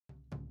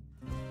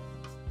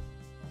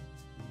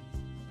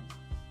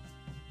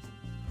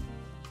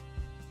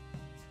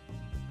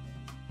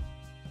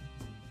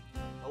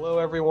Hello,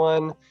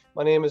 everyone.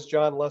 My name is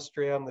John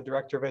Lustria. I'm the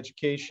Director of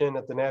Education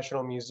at the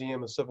National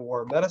Museum of Civil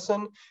War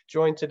Medicine,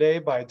 joined today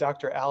by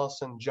Dr.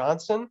 Allison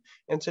Johnson.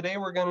 And today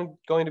we're going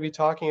to be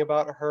talking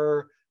about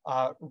her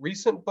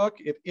recent book.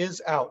 It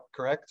is out,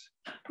 correct?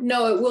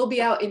 No, it will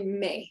be out in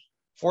May.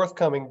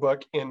 Forthcoming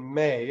book in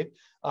May,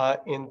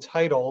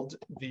 entitled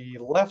The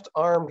Left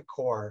Armed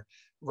Corp,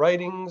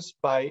 Writings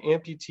by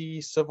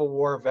Amputee Civil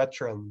War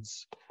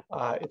Veterans.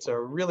 It's a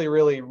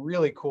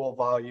really cool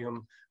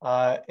volume,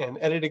 an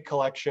edited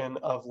collection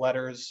of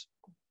letters,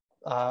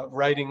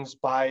 writings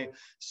by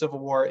Civil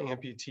War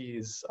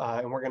amputees.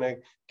 And we're going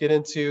to get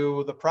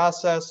into the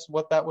process,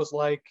 what that was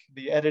like,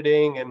 the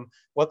editing, and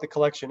what the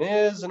collection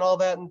is, and all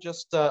that in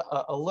just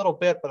a little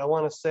bit. But I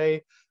want to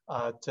say,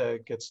 to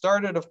get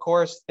started, of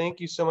course, thank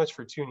you so much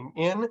for tuning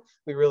in.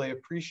 We really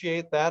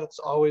appreciate that. It's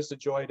always a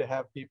joy to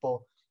have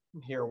people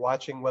here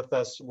watching with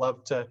us.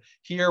 Love to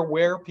hear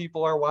where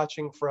people are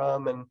watching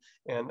from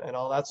and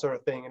all that sort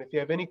of thing. And if you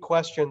have any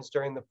questions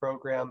during the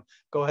program,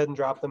 go ahead and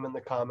drop them in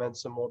the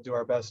comments and we'll do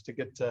our best to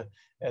get to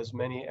as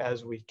many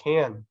as we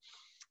can.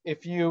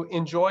 If you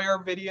enjoy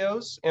our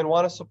videos and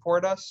want to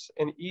support us,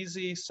 an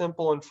easy,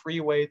 simple, and free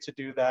way to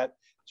do that,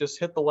 just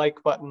hit the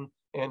like button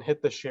and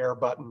hit the share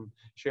button.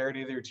 Share it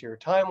either to your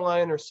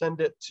timeline or send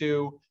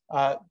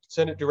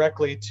it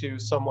directly to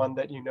someone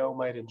that you know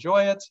might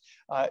enjoy it.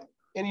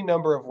 Any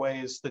number of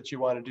ways that you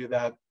want to do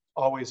that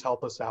always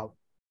help us out.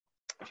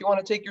 If you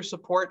want to take your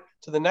support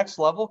to the next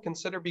level,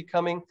 consider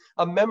becoming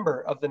a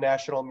member of the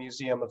National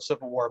Museum of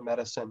Civil War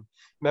Medicine.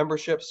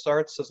 Membership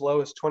starts as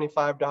low as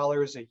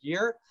 $25 a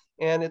year,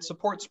 and it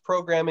supports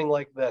programming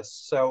like this.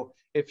 So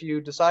if you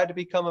decide to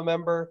become a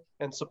member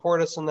and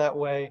support us in that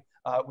way,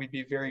 we'd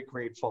be very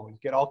grateful. You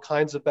get all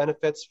kinds of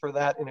benefits for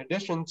that. In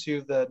addition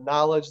to the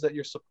knowledge that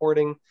you're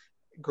supporting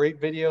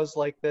great videos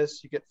like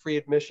this, you get free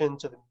admission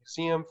to the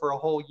museum for a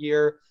whole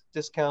year,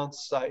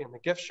 discounts in the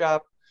gift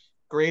shop.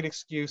 Great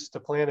excuse to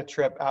plan a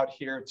trip out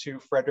here to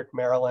Frederick,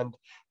 Maryland.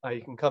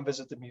 You can come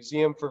visit the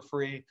museum for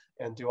free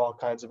and do all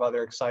kinds of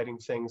other exciting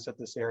things that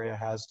this area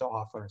has to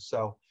offer.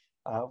 So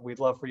we'd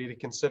love for you to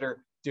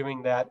consider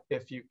doing that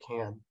if you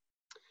can.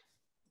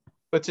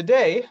 But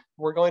today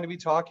we're going to be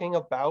talking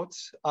about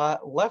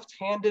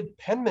left-handed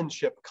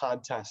penmanship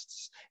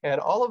contests and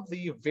all of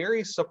the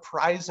very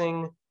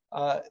surprising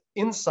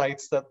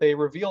insights that they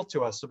reveal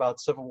to us about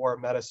Civil War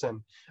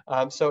medicine.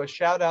 So a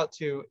shout out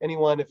to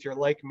anyone, if you're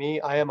like me,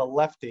 I am a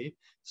lefty,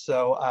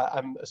 so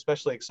I'm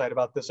especially excited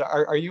about this.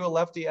 Are you a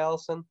lefty,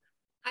 Allison?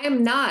 I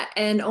am not,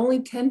 and only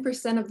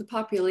 10% of the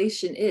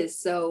population is,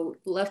 so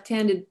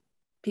left-handed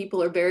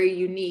people are very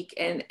unique.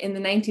 And in the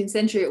 19th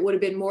century, it would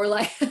have been more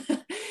like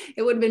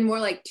it would have been more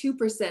like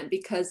 2%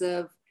 because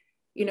of,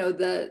 you know,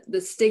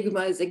 the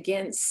stigmas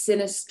against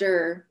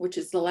sinister, which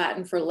is the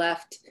Latin for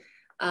left.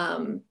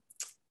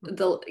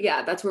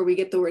 That's where we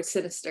get the word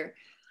sinister.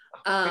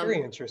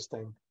 Very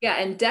interesting. Yeah,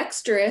 and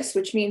dexterous,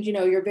 which means, you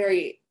know, you're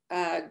very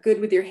good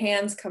with your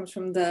hands, comes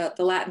from the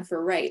Latin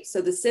for right. So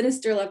the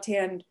sinister left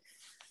hand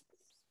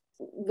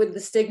with the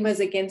stigmas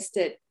against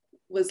it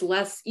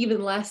was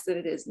even less than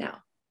it is now.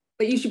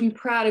 But you should be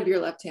proud of your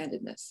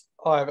left-handedness.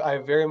 Oh, I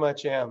very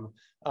much am.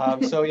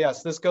 So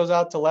yes, this goes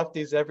out to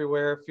lefties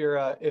everywhere.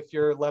 If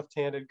you're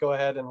left-handed, go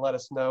ahead and let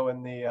us know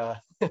in the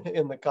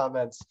in the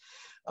comments.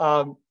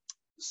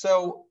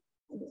 So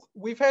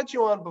we've had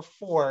you on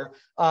before,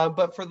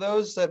 but for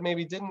those that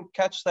maybe didn't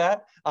catch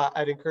that,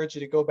 I'd encourage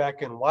you to go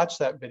back and watch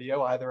that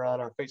video either on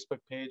our Facebook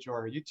page or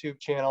our YouTube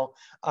channel.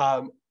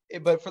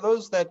 But for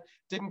those that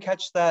didn't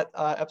catch that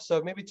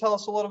episode, maybe tell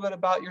us a little bit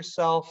about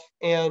yourself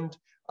and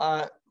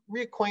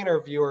reacquaint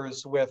our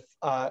viewers with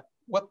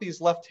what these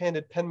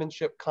left-handed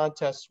penmanship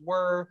contests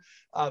were,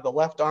 the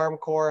Left Armed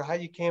Corp, how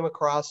you came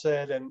across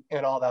it,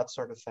 and all that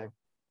sort of thing.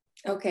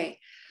 Okay.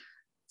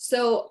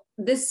 So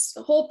this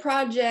whole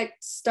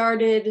project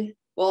started,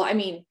 well, I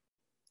mean,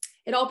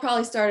 it all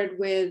probably started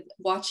with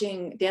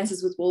watching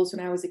Dances with Wolves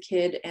when I was a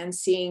kid and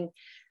seeing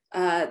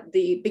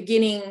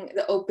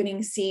the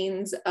opening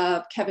scenes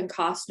of Kevin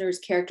Costner's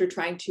character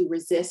trying to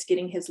resist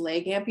getting his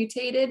leg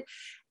amputated.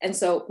 And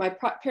so my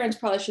parents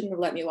probably shouldn't have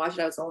let me watch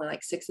it. I was only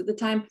like 6 at the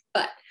time,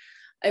 but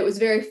it was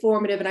very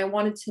formative. And I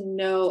wanted to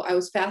know, I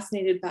was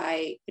fascinated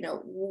by, you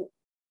know,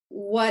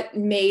 what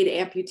made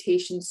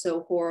amputation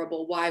so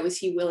horrible? Why was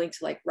he willing to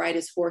like ride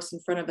his horse in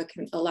front of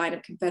a line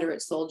of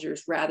Confederate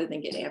soldiers rather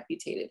than get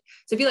amputated?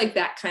 So I feel like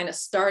that kind of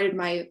started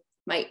my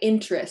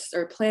interest,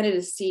 or planted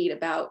a seed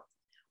about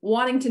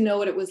wanting to know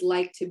what it was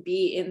like to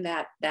be in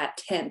that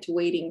tent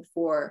waiting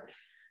for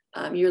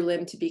your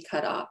limb to be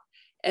cut off.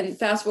 And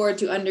fast forward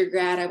to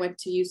undergrad, I went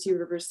to UC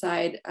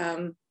Riverside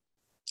and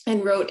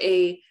wrote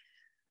a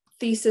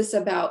thesis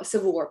about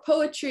Civil War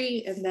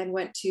poetry, and then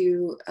went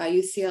to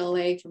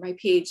UCLA for my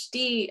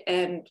PhD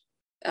and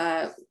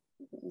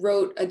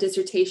wrote a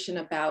dissertation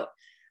about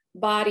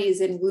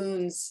bodies and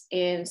wounds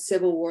in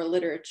Civil War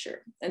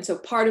literature. And so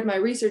part of my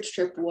research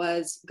trip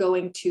was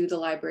going to the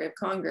Library of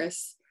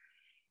Congress,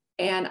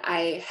 and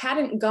I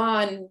hadn't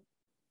gone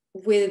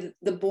with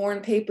the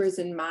Bourne papers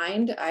in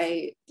mind.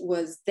 I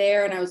was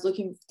there and I was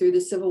looking through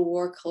the Civil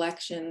War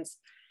collections,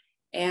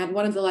 And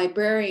one of the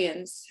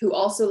librarians, who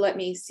also let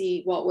me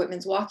see Walt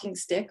Whitman's walking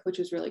stick, which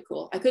was really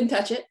cool. I couldn't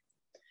touch it,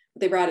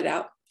 but they brought it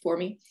out for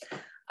me.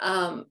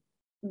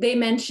 They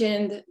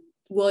mentioned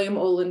William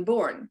Olin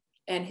Bourne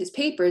and his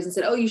papers and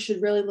said, oh, you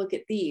should really look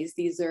at these.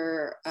 These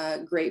are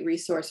a great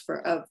resource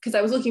because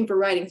I was looking for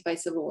writings by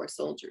Civil War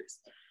soldiers.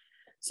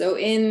 So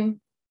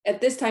at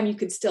this time, you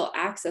could still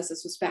access,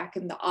 this was back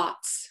in the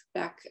aughts,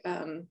 back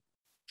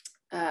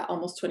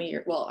almost 20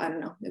 years, well, I don't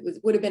know,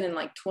 would have been in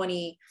like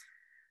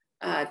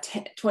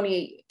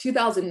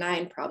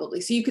 2009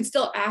 probably. So you could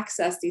still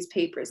access these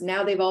papers.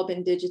 Now they've all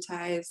been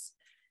digitized,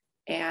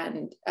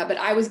 and but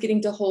I was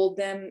getting to hold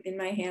them in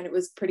my hand. It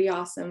was pretty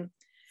awesome.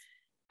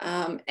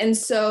 And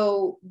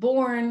so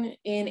Bourne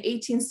in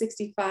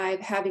 1865,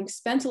 having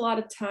spent a lot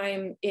of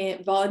time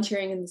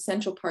volunteering in the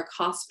Central Park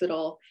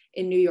Hospital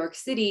in New York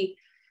City,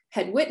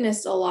 had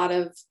witnessed a lot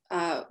of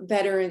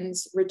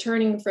veterans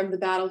returning from the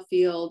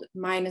battlefield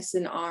minus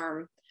an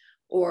arm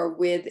or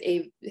with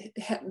a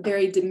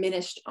very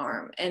diminished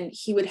arm. And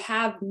he would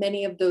have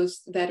many of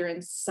those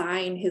veterans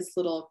sign his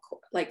little,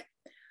 like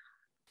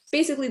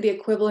basically the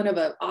equivalent of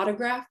an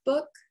autograph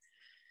book.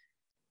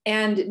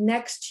 And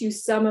next to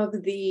some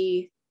of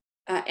the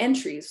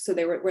entries, so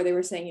where they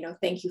were saying, you know,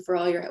 thank you for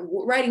all your,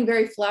 writing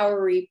very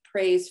flowery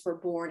praise for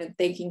Bourne and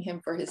thanking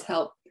him for his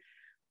help.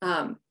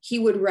 He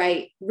would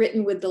write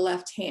written with the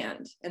left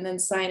hand and then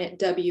sign it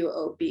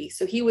W.O.B.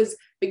 So he was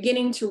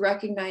beginning to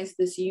recognize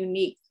this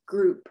unique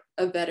group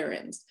of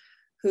veterans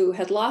who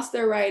had lost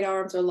their right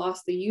arms or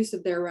lost the use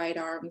of their right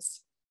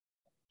arms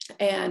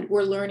and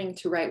were learning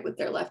to write with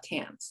their left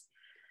hands.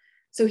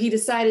 So he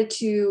decided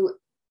to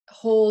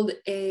hold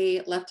a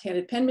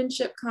left-handed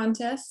penmanship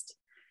contest,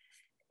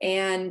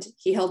 and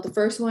he held the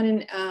first one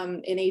in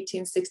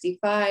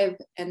 1865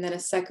 and then a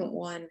second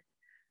one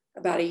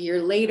about a year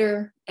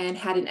later, and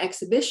had an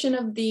exhibition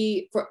of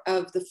the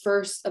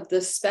first of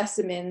the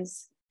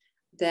specimens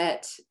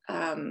that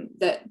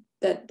that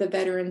the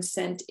veterans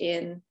sent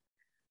in.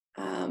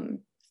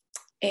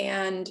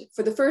 And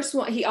for the first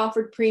one, he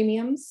offered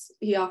premiums.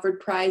 He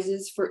offered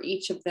prizes for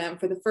each of them.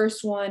 For the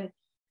first one,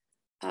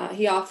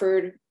 he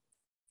offered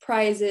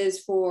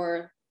prizes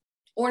for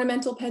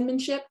ornamental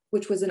penmanship,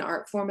 which was an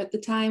art form at the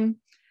time,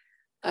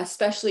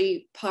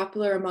 especially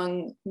popular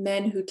among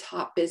men who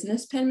taught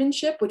business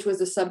penmanship, which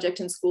was a subject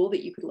in school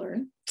that you could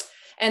learn.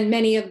 And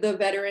many of the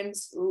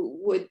veterans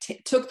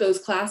took those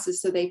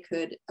classes so they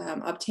could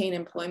obtain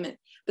employment.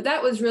 But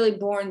that was really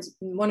Bourne's,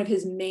 one of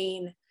his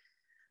main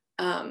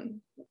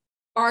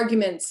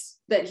arguments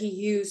that he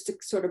used to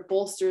sort of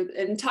bolster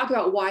and talk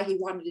about why he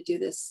wanted to do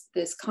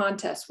this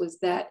contest, was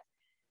that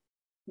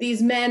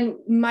these men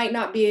might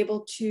not be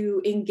able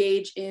to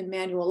engage in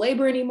manual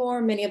labor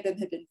anymore. Many of them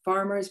had been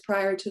farmers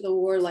prior to the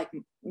war, like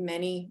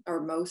many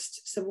or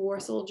most Civil War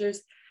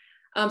soldiers.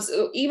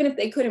 So even if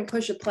they couldn't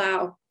push a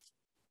plow,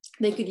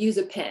 they could use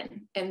a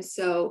pen. And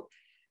so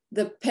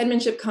the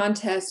penmanship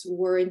contests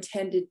were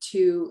intended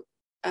to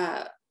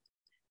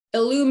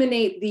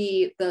illuminate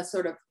the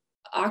sort of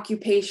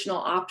occupational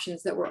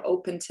options that were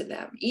open to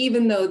them,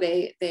 even though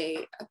they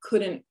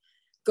couldn't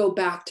go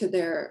back to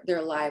their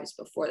lives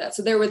before that.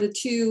 So there were the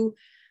two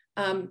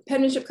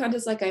penmanship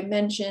contests, like I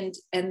mentioned,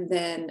 and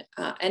then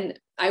and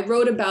I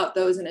wrote about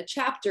those in a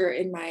chapter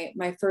in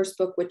my first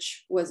book,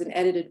 which was an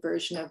edited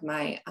version of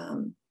my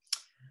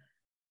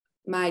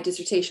my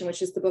dissertation,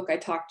 which is the book I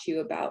talked to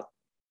you about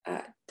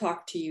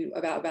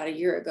about a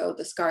year ago,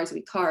 The Scars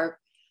We Carve.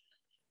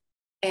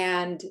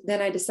 And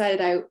then I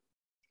decided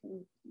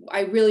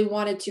I really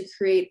wanted to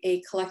create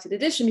a collected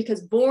edition,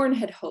 because Bourne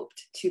had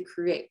hoped to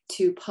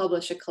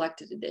publish a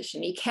collected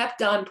edition. He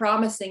kept on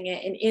promising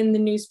it, and in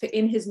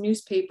his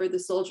newspaper, The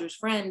Soldier's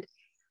Friend,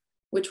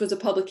 which was a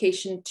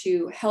publication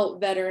to help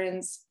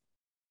veterans,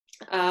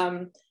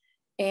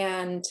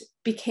 and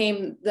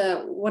became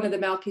one of the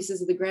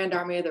mouthpieces of the Grand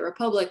Army of the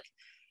Republic.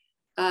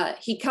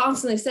 He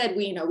constantly said,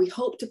 we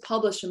hope to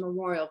publish a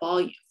memorial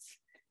volume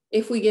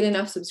if we get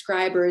enough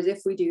subscribers,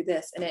 if we do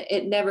this, and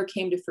it never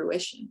came to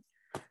fruition.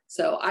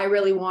 So I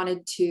really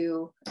wanted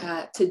to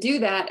do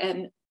that,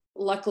 and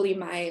luckily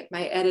my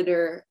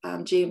editor,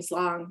 James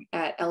Long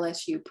at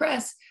LSU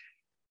Press,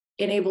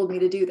 enabled me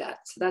to do that.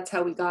 So that's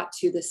how we got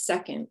to the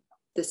second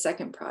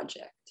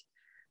project.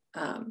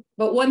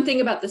 But one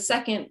thing about the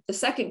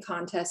second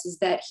contest is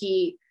that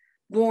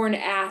Bourne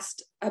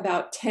asked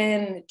about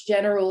 10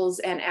 generals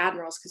and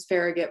admirals, because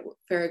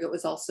Farragut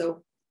was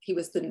also, he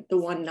was the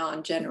one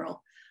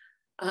non-general,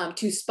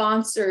 to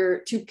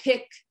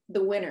pick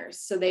the winners.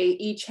 So they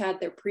each had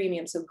their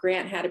premium. So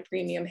Grant had a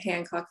premium,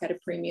 Hancock had a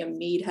premium,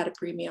 Meade had a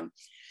premium,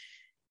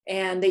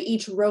 and they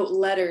each wrote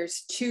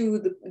letters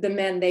to the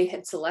men they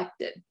had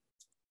selected.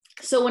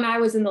 So when I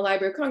was in the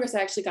Library of Congress,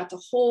 I actually got to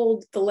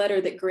hold the letter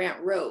that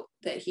Grant wrote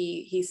that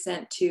he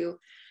sent to,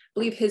 I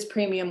believe his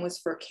premium was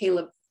for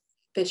Caleb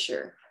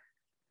Fisher.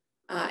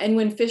 And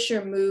when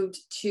Fisher moved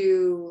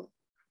to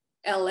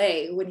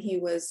LA, when he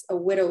was a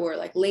widower,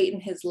 like late in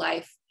his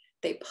life,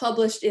 they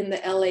published in the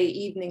LA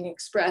Evening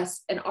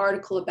Express an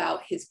article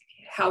about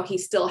how he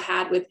still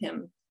had with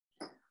him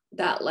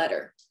that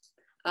letter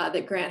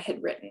that Grant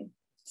had written.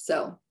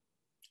 So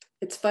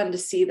it's fun to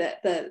see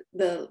that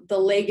the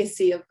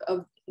legacy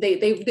of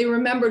they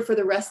remembered for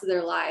the rest of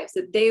their lives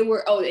that they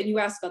were, oh, and you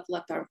asked about the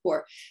Left Armed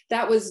Corp.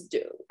 That was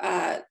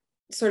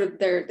sort of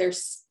their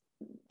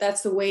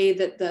that's the way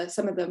that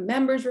some of the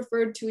members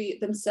referred to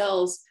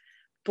themselves.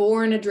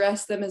 Bourne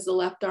addressed them as the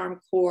Left Armed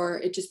Corps.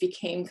 It just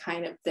became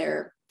kind of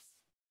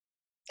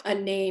a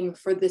name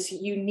for this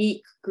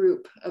unique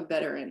group of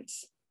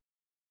veterans.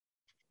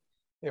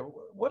 Yeah,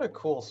 what a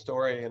cool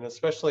story. And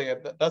especially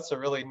that's a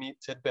really neat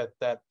tidbit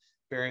that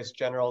various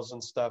generals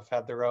and stuff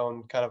had their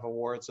own kind of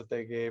awards that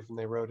they gave and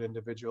they wrote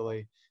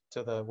individually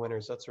to the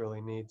winners. That's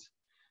really neat.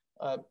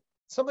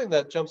 Something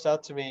that jumps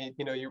out to me,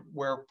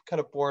 where kind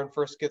of Bourne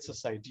first gets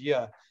this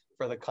idea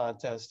for the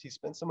contest. He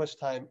spent so much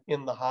time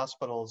in the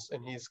hospitals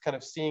and he's kind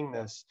of seeing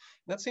this.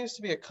 And that seems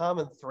to be a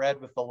common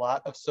thread with a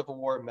lot of Civil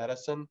War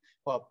medicine.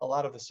 Well, a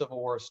lot of the Civil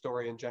War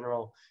story in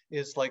general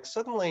is like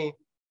suddenly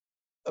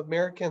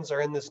Americans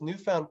are in this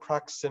newfound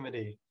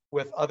proximity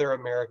with other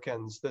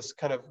Americans, this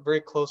kind of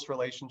very close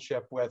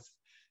relationship with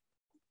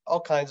all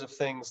kinds of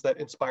things that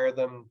inspire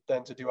them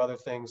then to do other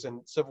things,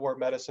 and Civil War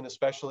medicine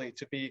especially,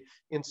 to be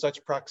in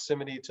such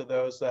proximity to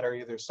those that are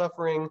either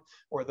suffering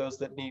or those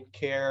that need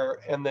care.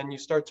 And then you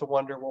start to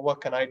wonder, well,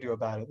 what can I do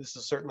about it? This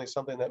is certainly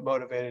something that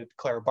motivated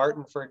Clara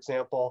Barton, for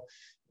example,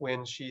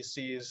 when she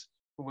sees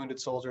wounded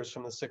soldiers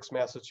from the 6th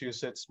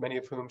Massachusetts, many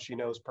of whom she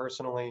knows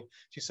personally.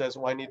 She says,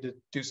 well, I need to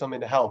do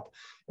something to help.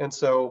 And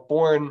so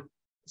Bourne,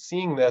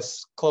 seeing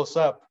this close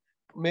up,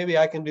 maybe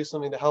I can do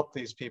something to help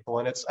these people.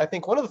 And it's, I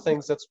think, one of the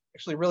things that's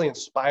actually really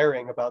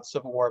inspiring about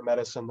Civil War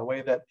medicine, the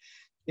way that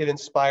it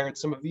inspired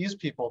some of these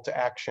people to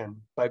action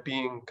by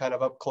being kind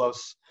of up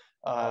close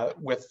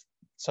with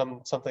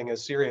something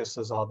as serious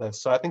as all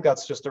this. So I think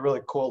that's just a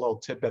really cool little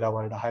tidbit I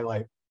wanted to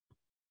highlight.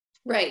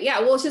 Right.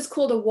 Yeah. Well, it's just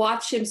cool to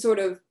watch him sort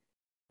of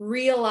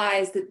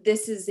realize that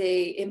this is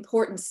a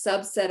important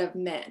subset of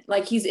men.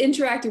 Like, he's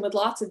interacting with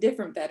lots of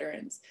different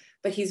veterans,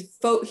 but he's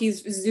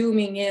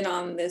zooming in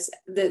on this.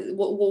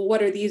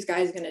 What are these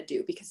guys going to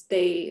do? Because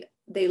they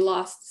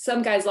lost,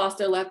 some guys lost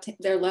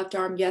their left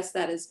arm. Yes,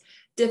 that is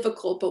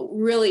difficult, but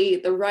really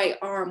the right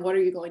arm, what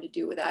are you going to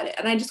do without it?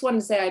 And I just wanted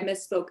to say, I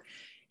misspoke.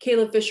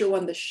 Caleb Fisher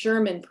won the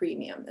Sherman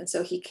premium, and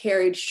so he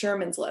carried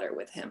Sherman's letter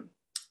with him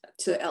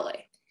to LA.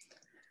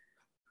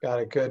 Got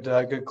it.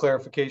 Good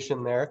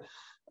clarification there.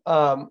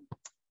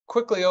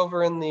 Quickly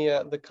over in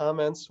the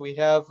comments, we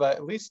have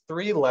at least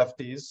 3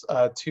 lefties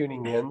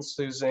tuning in: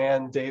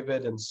 Suzanne,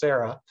 David, and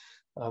Sarah.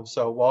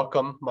 So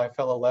welcome, my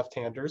fellow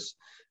left-handers.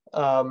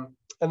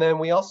 And then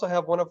we also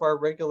have one of our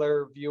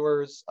regular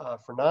viewers,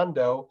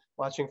 Fernando,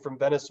 watching from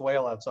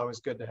Venezuela. It's always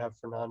good to have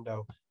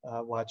Fernando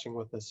watching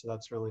with us, so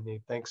that's really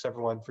neat. Thanks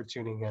everyone for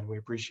tuning in. We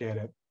appreciate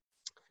it.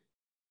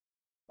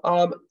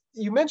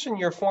 You mentioned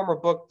your former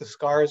book, The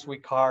Scars We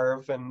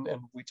Carve, and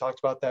we talked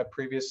about that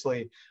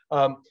previously.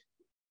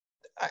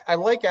 I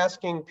like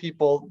asking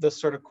people this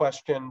sort of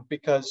question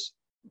because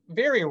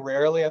very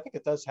rarely, I think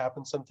it does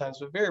happen sometimes,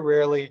 but very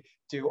rarely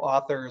do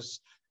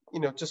authors,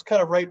 just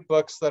kind of write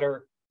books that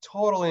are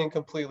totally and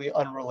completely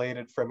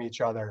unrelated from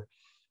each other.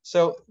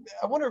 So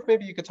I wonder if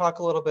maybe you could talk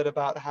a little bit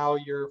about how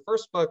your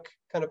first book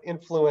kind of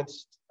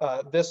influenced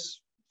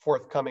this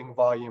forthcoming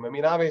volume. I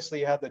mean, obviously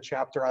you had the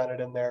chapter on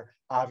it in there,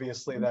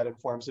 obviously that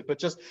informs it, but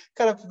just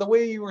kind of the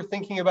way you were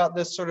thinking about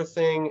this sort of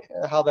thing,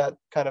 how that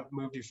kind of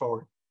moved you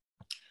forward.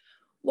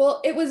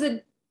 Well, it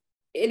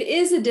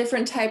is a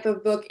different type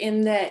of book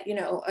in that,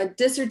 a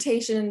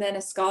dissertation and then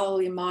a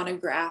scholarly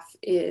monograph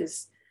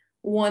is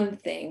one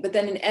thing, but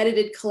then an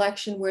edited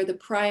collection where the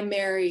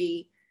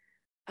primary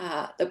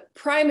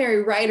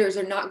writers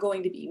are not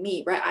going to be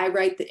me, right? I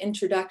write the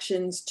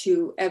introductions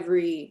to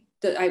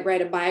I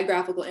write a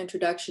biographical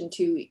introduction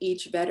to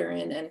each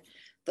veteran and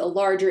the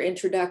larger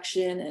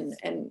introduction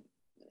and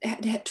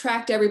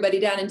tracked everybody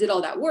down and did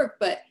all that work.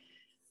 But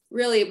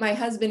really, my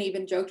husband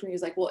even joked when he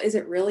was like, well, is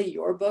it really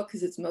your book?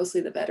 Because it's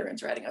mostly the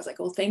veterans writing. I was like,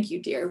 well, thank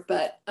you, dear.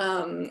 But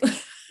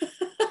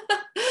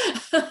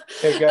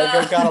Hey,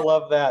 gotta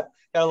love that.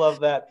 Gotta love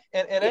that.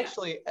 And yeah.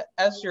 Actually,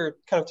 as you're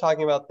kind of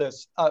talking about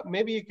this,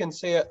 maybe you can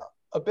say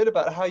a bit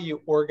about how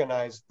you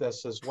organized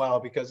this as well,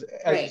 because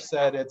as you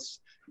said, it's,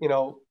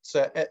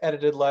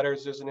 edited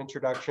letters, there's an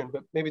introduction,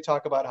 but maybe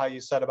talk about how you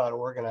set about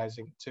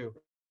organizing it too.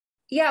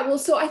 Yeah, well,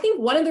 so I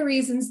think one of the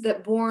reasons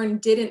that Bourne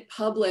didn't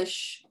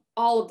publish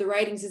all of the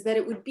writings is that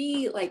it would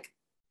be like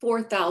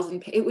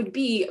 4,000, it would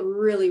be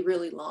really,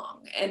 really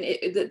long. And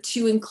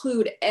to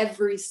include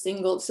every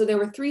single, so there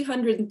were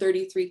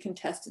 333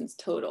 contestants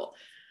total,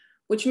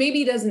 which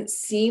maybe doesn't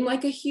seem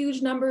like a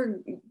huge number,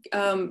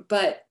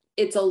 but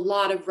it's a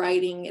lot of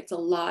writing. It's a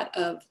lot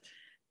of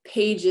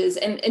pages.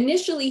 And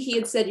initially he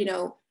had said,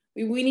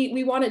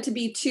 we want it to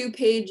be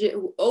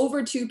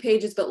over 2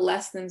 pages,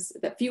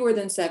 but fewer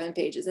than 7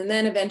 pages. And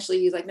then eventually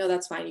he's like, no,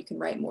 that's fine. You can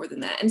write more than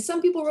that. And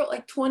some people wrote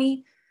like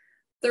 20,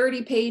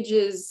 30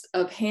 pages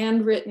of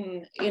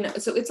handwritten,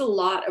 so it's a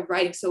lot of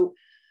writing. So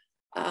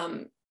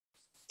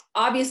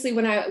obviously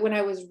when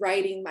I was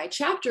writing my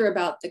chapter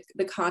about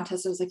the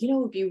contest, I was like, it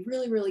would be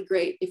really, really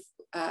great if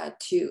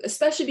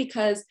especially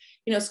because,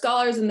 you know,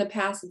 scholars in the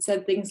past had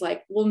said things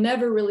like, we'll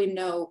never really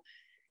know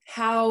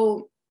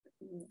how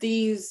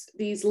these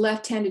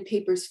left-handed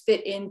papers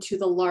fit into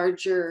the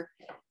larger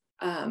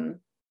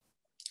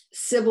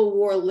Civil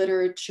War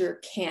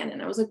literature canon.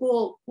 I was like,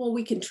 well,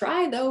 we can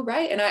try though,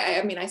 right? And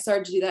I mean, I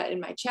started to do that in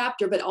my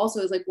chapter, but also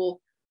I was like,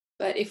 well,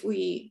 but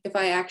if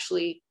I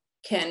actually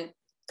can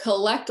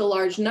collect a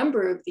large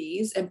number of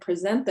these and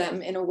present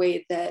them in a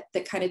way that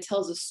kind of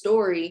tells a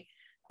story,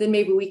 then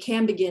maybe we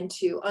can begin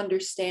to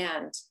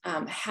understand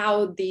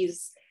how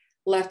these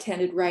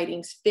left-handed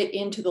writings fit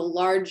into the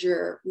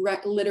larger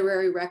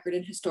literary record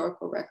and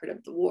historical record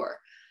of the war.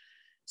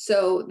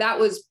 So that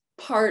was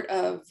part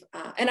of,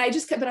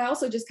 but I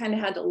also just kind of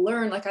had to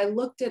learn, like I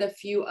looked at a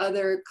few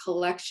other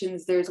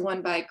collections. There's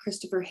one by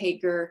Christopher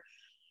Hager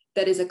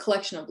that is a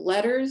collection of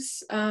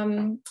letters.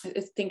 I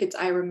think it's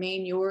I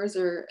Remain Yours,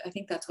 or I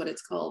think that's what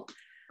it's called.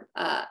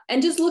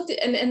 And just looked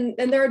at, and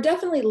there are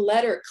definitely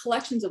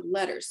collections of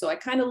letters. So I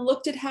kind of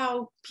looked at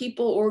how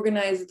people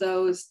organized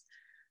those,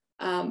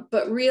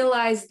 but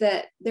realized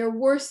that there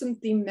were some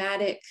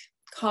thematic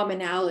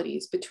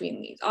commonalities between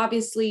these.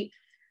 Obviously,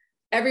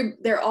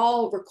 they're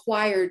all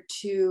required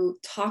to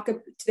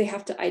they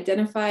have to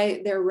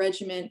identify their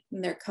regiment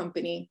and their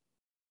company.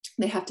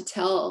 They have to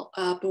tell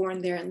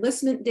Bourne their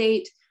enlistment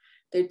date,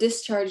 their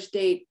discharge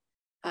date,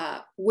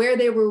 where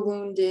they were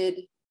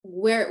wounded,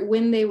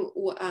 when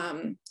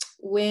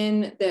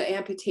the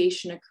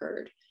amputation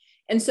occurred.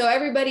 And so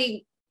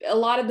a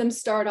lot of them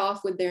start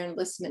off with their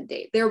enlistment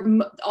date. They're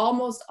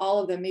almost all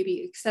of them,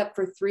 maybe except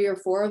for 3 or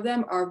 4 of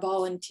them, are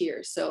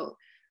volunteers. So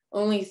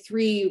only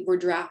 3 were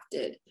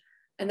drafted.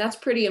 And that's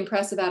pretty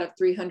impressive out of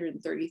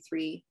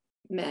 333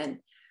 men.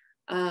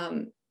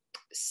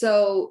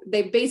 So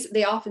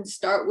they often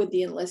start with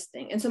the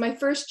enlisting. And so my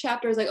first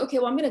chapter is like, okay,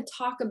 well, I'm going to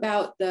talk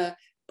about the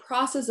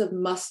process of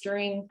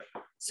mustering.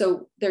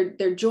 So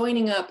they're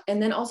joining up,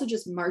 and then also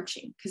just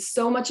marching, because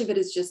so much of it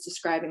is just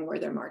describing where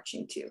they're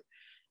marching to.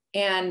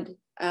 And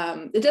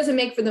it doesn't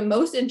make for the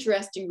most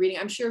interesting reading,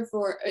 I'm sure,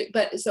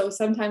 but so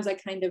sometimes I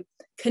kind of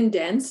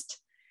condensed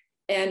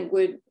and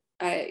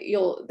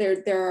there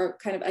are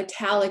kind of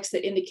italics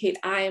that indicate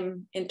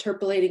I'm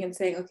interpolating and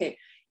saying, okay,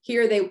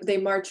 here they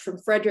march from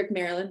Frederick,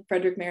 Maryland.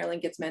 Frederick,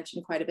 Maryland gets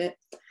mentioned quite a bit,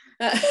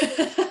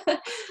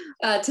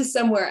 to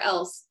somewhere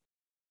else.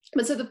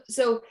 But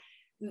so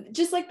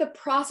just like the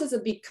process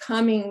of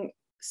becoming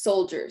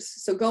soldiers,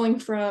 so going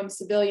from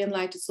civilian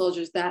life to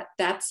soldiers,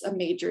 that's a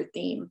major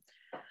theme.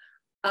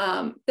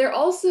 They're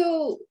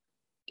also,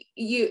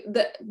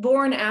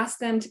 Bourne asked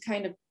them to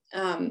kind of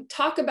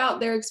talk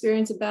about their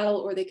experience of battle,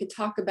 or they could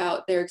talk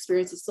about their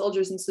experience as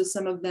soldiers. And so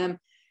some of them,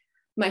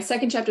 my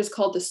second chapter is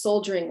called The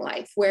Soldiering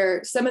Life,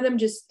 where some of them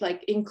just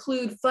like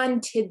include fun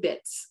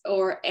tidbits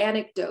or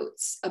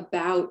anecdotes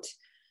about,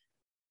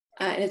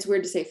 and it's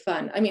weird to say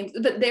fun. I mean,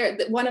 but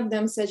one of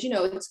them says, you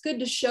know, it's good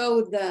to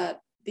show the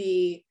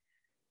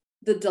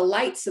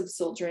delights of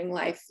soldiering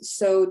life,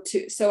 so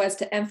as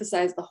to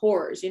emphasize the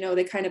horrors. You know,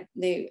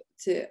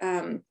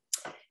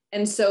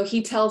 and so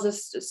he tells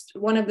us,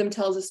 one of them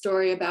tells a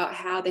story about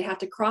how they have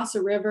to cross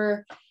a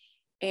river,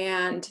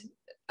 and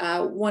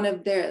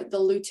the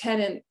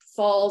lieutenant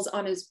falls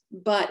on his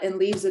butt and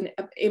leaves an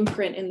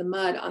imprint in the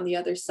mud on the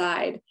other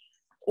side.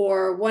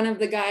 Or one of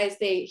the guys,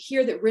 they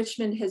hear that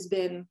Richmond has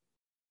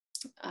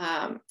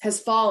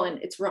fallen.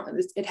 It's wrong.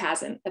 It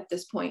hasn't at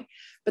this point,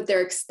 but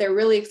they're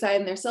really excited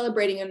and they're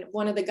celebrating. And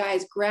one of the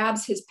guys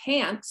grabs his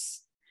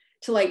pants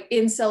to like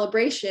in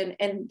celebration,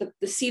 and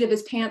the seat of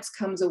his pants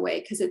comes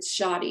away because it's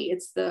shoddy.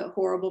 It's the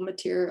horrible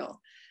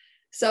material.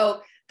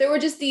 So there were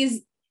just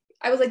these,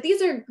 I was like,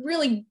 these are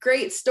really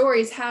great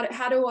stories. How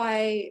do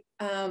I,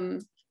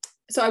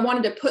 so I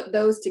wanted to put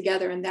those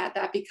together, and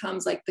that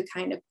becomes like the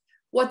kind of,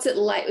 what's it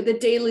like, the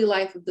daily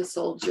life of the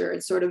soldier,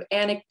 and sort of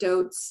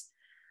anecdotes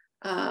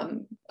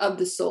of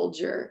the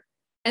soldier.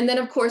 And then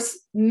of course,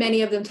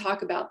 many of them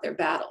talk about their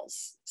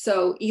battles.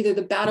 So either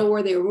the battle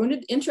where they were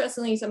wounded.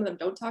 Interestingly, some of them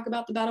don't talk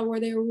about the battle where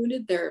they were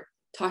wounded. They're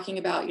talking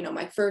about, you know,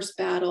 my first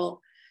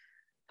battle.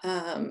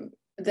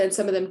 Then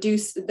some of them do,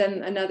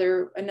 then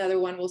another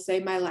one will say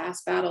my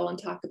last battle and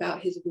talk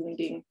about his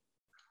wounding.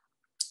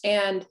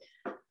 And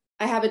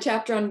I have a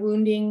chapter on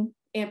wounding,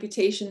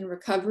 amputation, and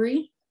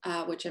recovery,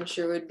 which I'm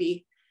sure would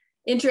be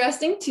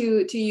interesting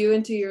to you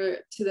and to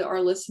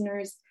our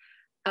listeners,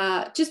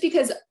 just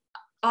because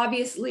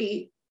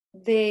obviously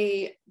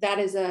that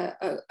is a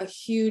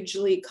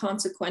hugely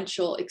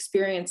consequential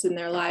experience in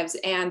their lives,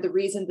 and the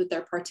reason that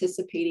they're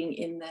participating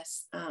in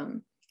this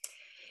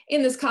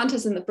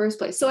contest in the first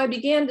place. So I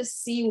began to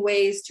see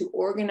ways to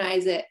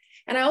organize it.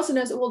 And I also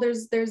noticed, well,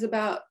 there's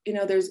about, you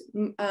know, there's,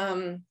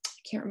 I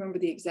can't remember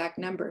the exact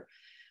number,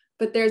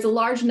 but there's a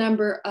large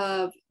number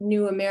of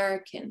New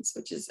Americans,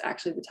 which is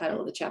actually the title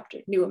of the chapter,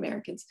 New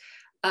Americans,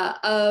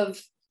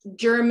 of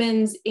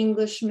Germans,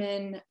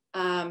 Englishmen,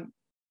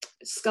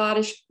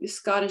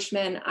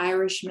 Scottishmen,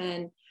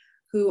 Irishmen,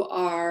 who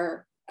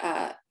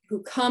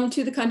come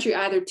to the country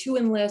either to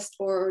enlist,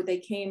 or they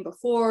came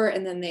before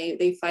and then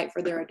they fight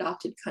for their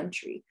adopted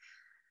country.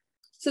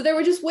 So there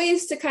were just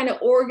ways to kind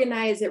of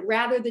organize it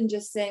rather than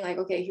just saying like,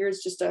 okay,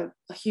 here's just a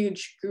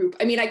huge group.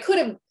 I mean, I could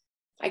have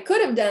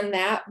done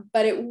that,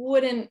 but it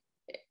wouldn't,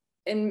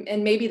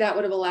 and maybe that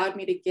would have allowed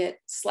me to get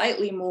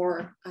slightly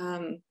more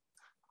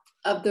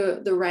of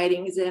the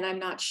writings in, I'm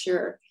not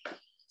sure.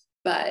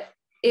 But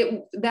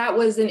that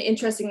was an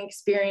interesting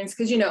experience,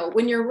 because, you know,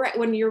 when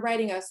you're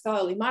writing a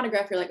scholarly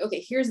monograph, you're like,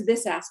 okay, here's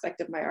this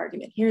aspect of my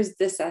argument, here's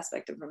this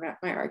aspect of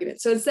my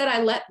argument. So instead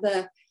I let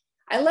the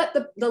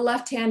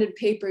left-handed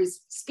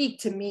papers speak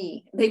to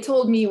me. They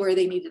told me where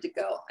they needed to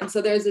go. And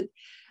so there's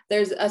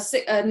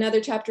another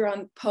chapter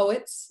on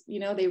poets. You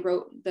know, they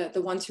wrote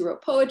the ones who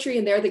wrote poetry,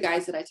 and they're the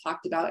guys that I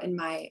talked about in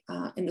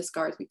the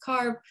Scars We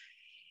Carve.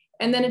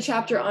 And then a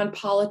chapter on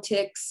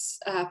politics,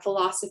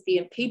 philosophy,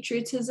 and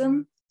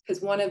patriotism,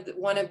 because one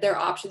of their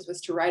options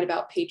was to write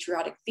about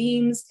patriotic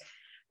themes.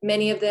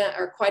 Many of them,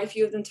 or quite a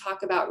few of them,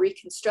 talk about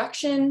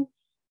Reconstruction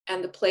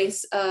and the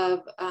place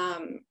of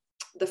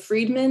the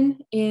freedmen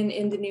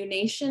in the new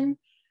nation.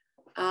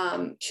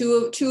 Only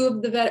two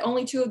of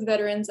the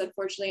veterans,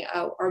 unfortunately,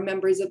 are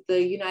members of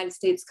the United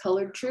States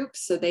Colored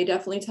Troops. So they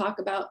definitely talk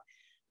about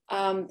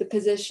the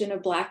position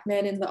of Black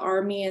men in the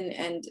Army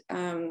and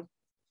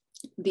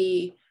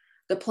the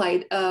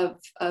plight of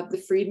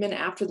the freedmen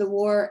after the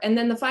war. And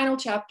then the final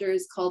chapter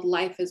is called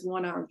Life as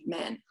One-Armed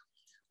Men,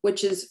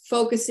 which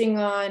focuses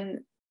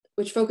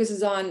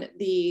on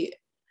the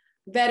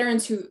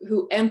veterans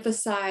who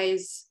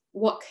emphasize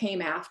what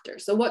came after.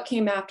 So what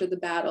came after the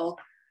battle,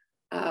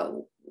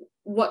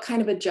 what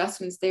kind of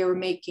adjustments they were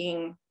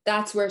making.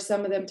 That's where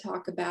some of them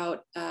talk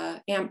about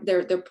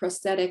their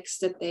prosthetics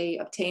that they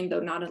obtained,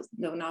 though not a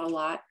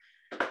lot.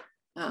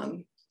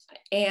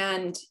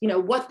 And, you know,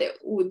 what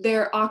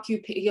their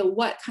occupation, you know,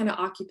 what kind of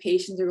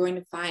occupations they're going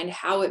to find,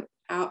 how it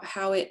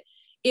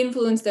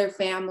influenced their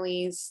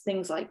families,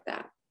 things like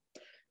that.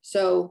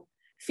 So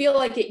feel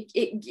like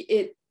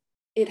the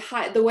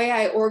way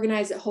I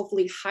organize it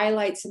hopefully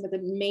highlights some of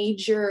the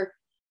major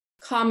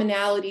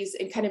commonalities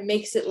and kind of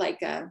makes it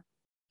like a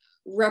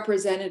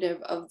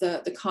representative of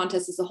the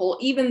contest as a whole,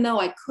 even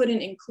though I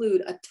couldn't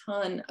include a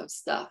ton of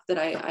stuff that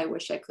I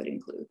wish I could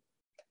include.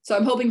 So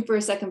I'm hoping for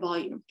a second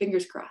volume,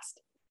 fingers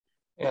crossed.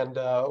 And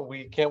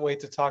we can't wait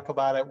to talk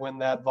about it when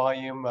that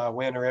volume,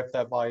 when or if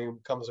that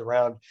volume comes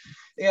around.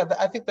 Yeah,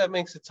 I think that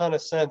makes a ton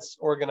of sense,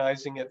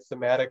 organizing it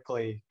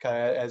thematically, kind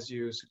of as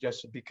you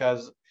suggested,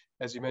 because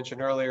as you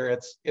mentioned earlier,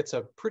 it's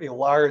a pretty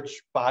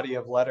large body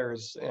of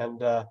letters,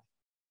 and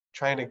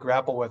trying to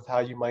grapple with how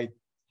you might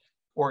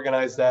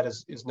organize that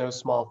is no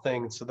small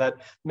thing. So that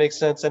makes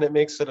sense, and it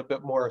makes it a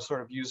bit more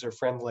sort of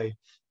user-friendly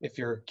if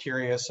you're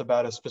curious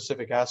about a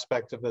specific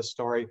aspect of this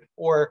story,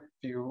 or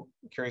if you're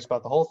curious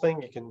about the whole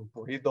thing, you can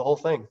read the whole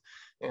thing.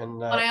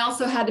 And I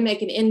also had to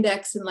make an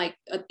index in like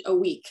a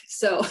week,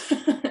 so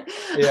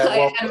yeah,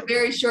 well, I had a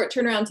very short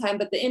turnaround time,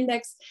 but the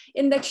index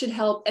should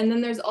help. And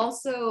then there's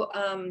also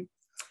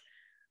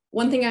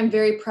one thing I'm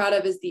very proud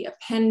of is the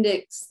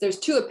appendix. There's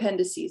two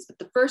appendices, but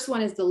the first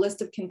one is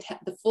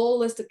the full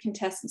list of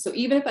contestants. So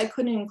even if I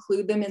couldn't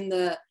include them in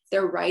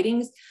their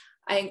writings,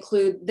 I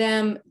include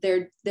them,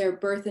 their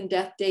birth and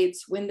death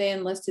dates, when they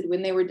enlisted,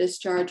 when they were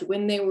discharged,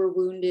 when they were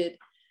wounded,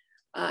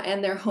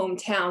 and their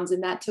hometowns.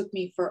 And that took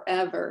me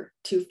forever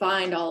to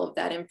find all of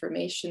that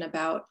information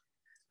about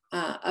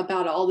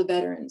all the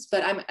veterans.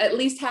 But I'm at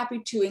least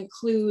happy to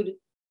include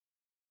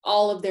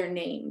all of their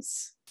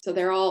names. So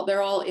they're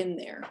all in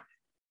there,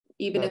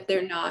 even if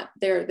they're not,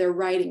 their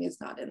writing is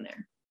not in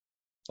there.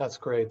 That's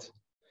great.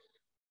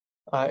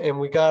 And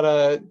we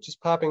got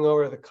just popping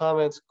over the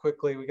comments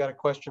quickly, we got a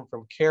question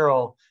from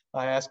Carol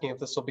asking if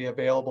this will be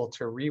available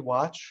to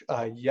rewatch.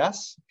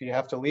 Yes, if you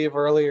have to leave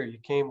early or you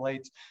came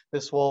late,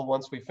 this will,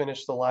 once we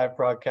finish the live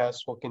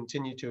broadcast, will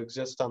continue to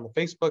exist on the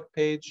Facebook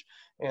page,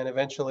 and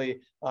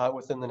eventually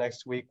within the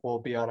next week will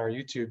be on our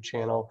YouTube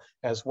channel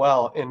as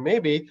well. And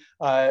maybe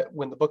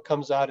when the book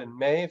comes out in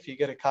May, if you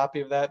get a copy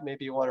of that,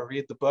 maybe you want to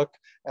read the book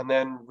and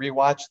then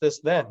rewatch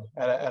this then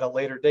at a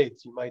later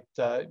date. You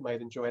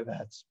might enjoy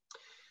that.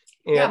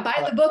 And, yeah,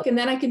 buy the book and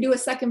then I can do a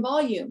second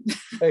volume.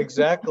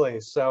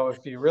 Exactly. So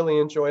if you really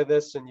enjoy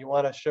this and you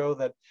want to show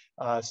that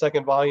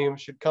second volume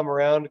should come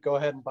around, go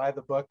ahead and buy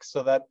the book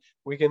so that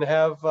we can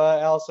have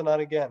Allison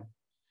on again.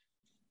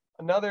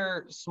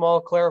 Another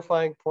small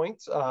clarifying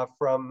point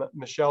from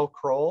Michelle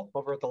Kroll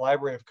over at the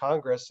Library of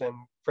Congress and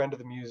friend of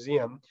the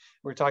museum.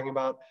 We're talking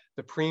about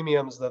the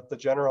premiums that the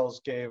generals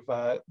gave.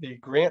 The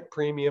grant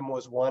premium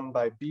was won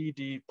by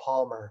B.D.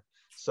 Palmer.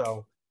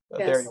 So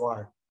yes. There you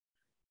are.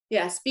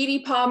 Yes,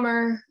 B.D.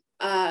 Palmer,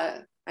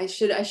 I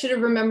should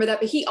have remembered that,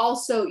 but he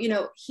also, you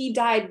know, he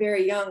died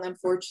very young,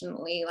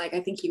 unfortunately. Like,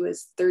 I think he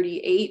was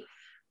 38,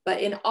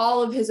 but in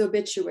all of his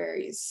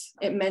obituaries,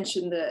 it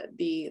mentioned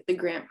the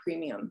grant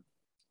premium.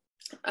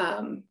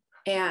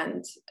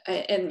 And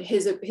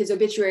his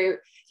obituary,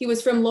 he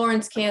was from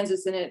Lawrence,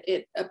 Kansas, and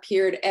it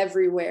appeared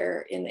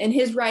everywhere. And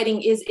his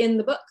writing is in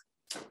the book,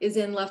 is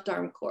in Left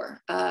Armed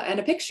Corp,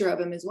 and a picture of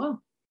him as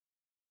well.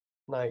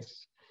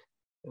 Nice.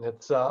 And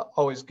it's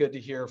always good to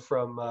hear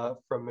from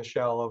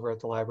Michelle over at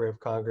the Library of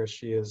Congress.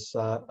 She is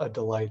a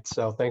delight.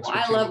 So thanks for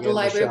I tuning love the in,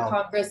 Library of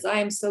Michelle. Congress. I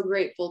am so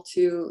grateful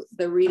to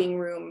the reading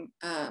room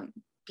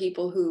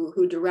people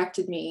who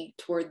directed me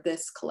toward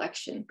this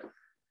collection.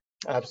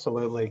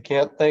 Absolutely.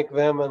 Can't thank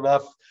them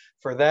enough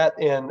for that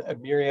and a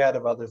myriad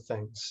of other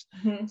things.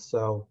 Mm-hmm.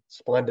 So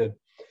splendid.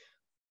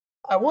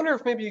 I wonder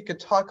if maybe you could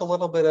talk a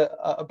little bit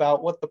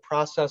about what the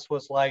process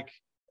was like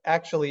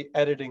actually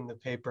editing the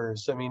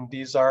papers. I mean,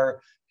 these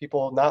are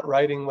people not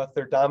writing with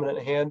their dominant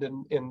hand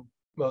in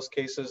most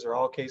cases or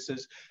all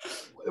cases.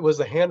 Was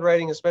the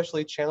handwriting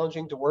especially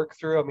challenging to work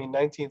through? I mean,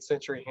 19th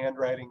century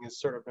handwriting is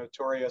sort of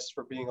notorious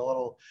for being a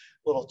little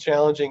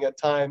challenging at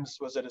times.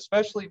 Was it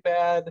especially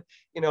bad?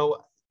 You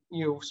know,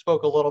 you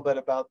spoke a little bit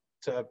about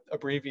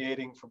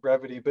abbreviating for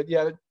brevity, but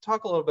yeah,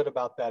 talk a little bit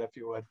about that if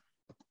you would.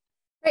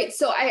 Right.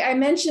 So I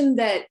mentioned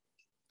that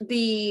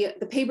the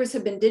papers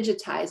have been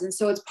digitized, and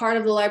so it's part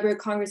of the Library of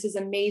Congress's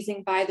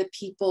amazing by the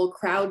people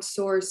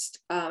crowdsourced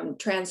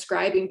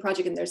transcribing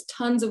project. And there's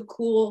tons of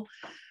cool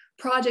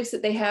projects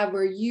that they have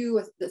where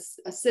you,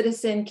 a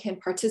citizen, can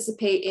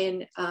participate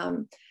in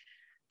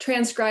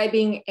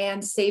transcribing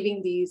and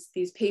saving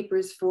these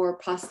papers for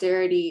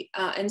posterity.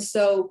 And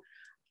so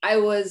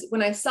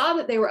when I saw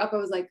that they were up, I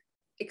was like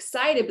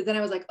excited, but then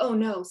I was like, oh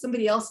no,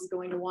 somebody else is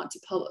going to want to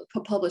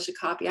publish a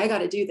copy. I got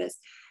to do this.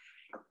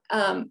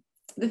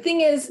 The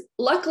thing is,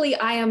 luckily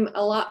I am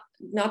a lot,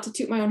 not to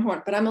toot my own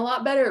horn, but I'm a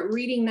lot better at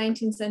reading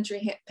 19th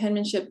century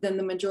penmanship than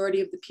the majority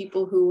of the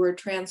people who were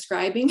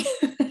transcribing.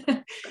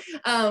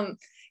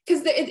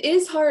 Because it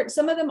is hard.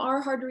 Some of them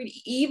are hard to read,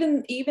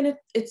 even if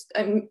it's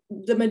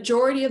the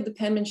majority of the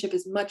penmanship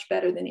is much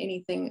better than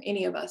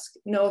any of us.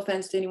 No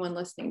offense to anyone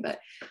listening, but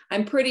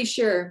I'm pretty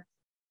sure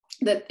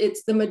that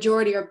it's the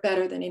majority are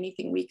better than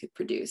anything we could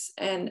produce.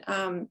 And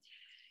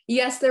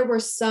yes, there were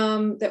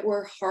some that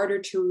were harder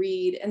to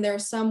read, and there are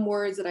some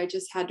words that I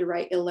just had to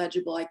write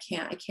illegible. I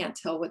can't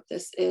tell what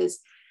this is.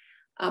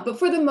 But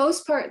for the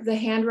most part, the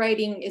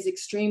handwriting is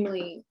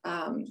extremely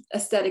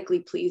aesthetically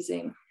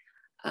pleasing.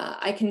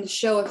 I can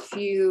show a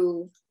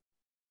few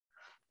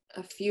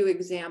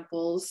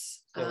examples.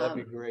 Yeah, that'd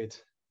be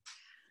great.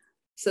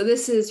 So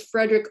this is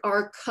Frederick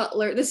R.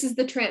 Cutler. This is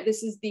the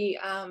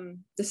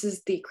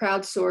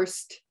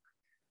crowdsourced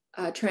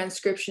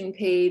transcription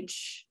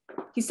page.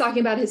 He's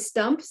talking about his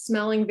stump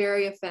smelling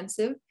very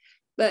offensive,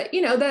 but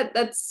you know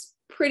that's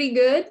pretty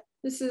good.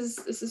 This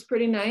is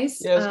pretty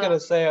nice. Yeah, I was gonna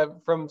say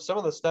from some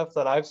of the stuff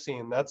that I've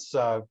seen, that's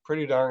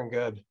pretty darn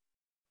good.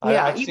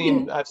 Yeah,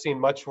 I've seen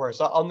much worse.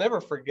 I'll never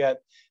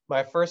forget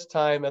my first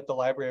time at the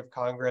Library of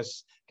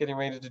Congress getting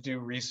ready to do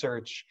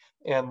research,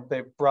 and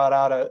they brought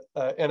out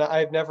and I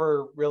had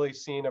never really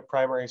seen a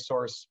primary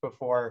source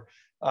before,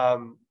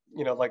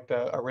 you know, like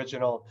the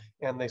original,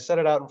 and they set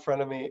it out in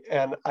front of me,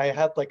 and I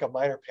had like a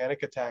minor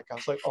panic attack. I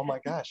was like, oh my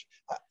gosh,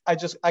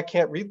 I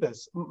can't read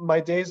this. My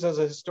days as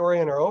a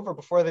historian are over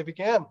before they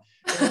began.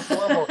 It was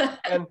horrible.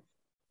 And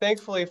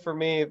thankfully for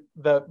me,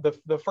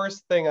 the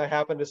first thing I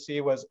happened to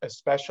see was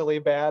especially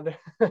bad,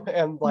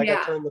 and like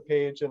I turned the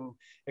page and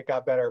it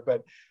got better.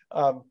 But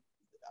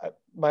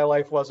my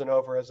life wasn't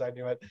over as I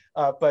knew it.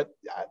 But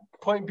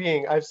point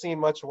being, I've seen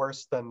much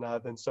worse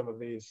than some of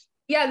these.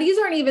 Yeah, these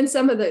aren't even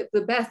some of the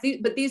best,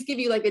 but these give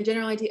you like a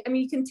general idea. I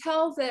mean, you can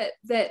tell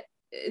that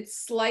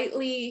it's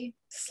slightly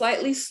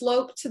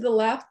sloped to the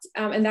left,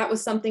 and that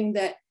was something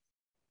that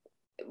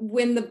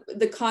when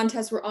the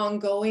contests were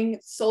ongoing,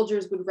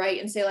 soldiers would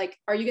write and say, like,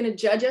 are you going to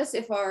judge us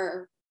if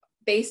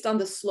based on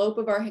the slope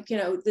of our, you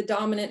know, the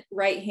dominant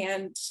right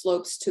hand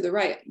slopes to the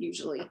right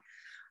usually.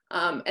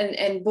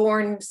 And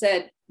Bourne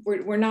said,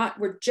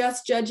 we're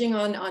just judging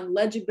on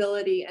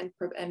legibility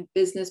and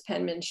business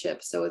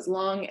penmanship. So as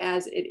long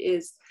as it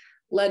is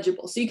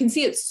legible. So you can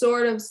see it's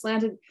sort of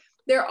slanted.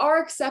 There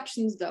are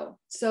exceptions though.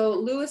 So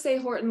Lewis A.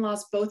 Horton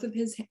lost both of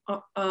his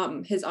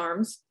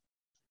arms,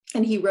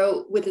 and he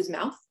wrote with his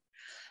mouth.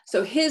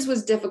 So his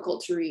was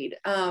difficult to read.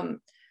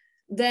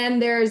 Then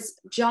there's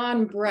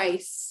John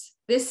Bryce.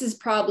 This is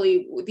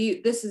probably,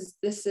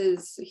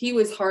 he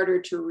was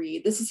harder to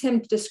read. This is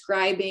him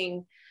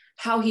describing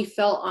how he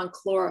felt on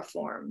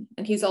chloroform.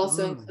 And he's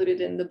also included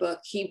in the book.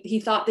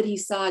 He thought that he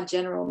saw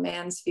General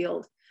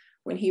Mansfield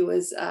when he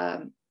was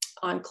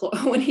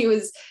when he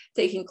was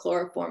taking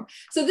chloroform.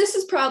 So this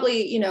is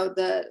probably, you know,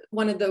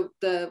 one of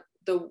the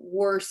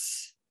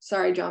worst.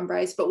 Sorry, John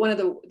Bryce, but one of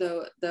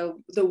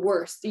the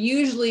worst.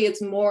 Usually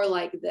it's more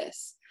like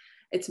this.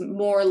 It's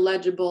more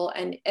legible,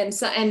 and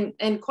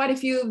quite a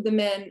few of the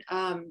men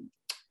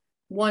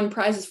won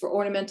prizes for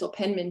ornamental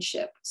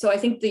penmanship. So I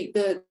think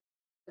the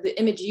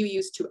image you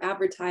used to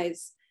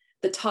advertise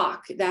the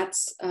talk,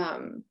 that's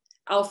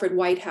Alfred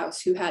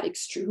Whitehouse, who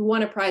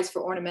won a prize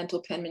for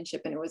ornamental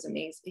penmanship, and it was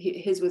amazing.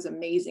 His was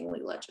amazingly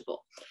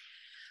legible.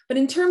 But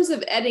in terms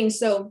of editing,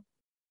 so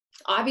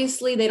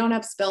obviously they don't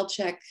have spell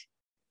check.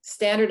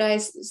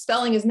 Standardized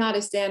spelling is not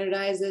as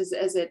standardized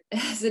as it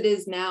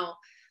is now.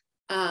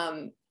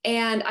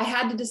 And I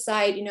had to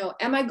decide, you know,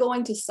 am I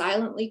going to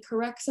silently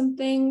correct some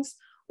things,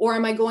 Or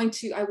am I going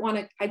to,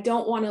 I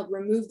don't want to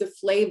remove the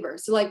flavor.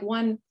 So like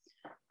one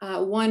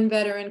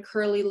veteran,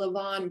 Curly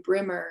Levon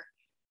Brimmer,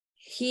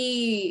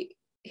 he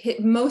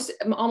hit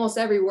almost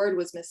every word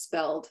was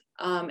misspelled.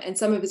 And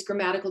some of his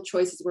grammatical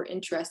choices were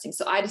interesting.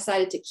 So I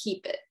decided to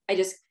keep it. I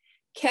just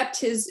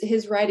kept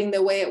his writing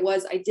the way it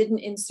was. I didn't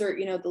insert,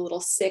 the little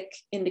sick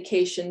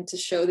indication to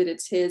show that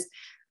it's his.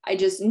 I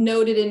just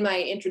noted in my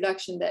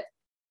introduction that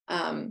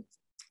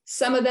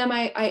some of them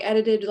I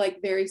edited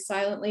like very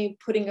silently,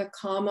 putting a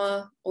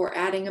comma or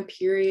adding a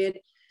period.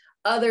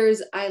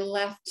 Others I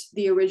left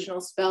the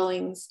original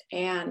spellings,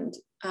 and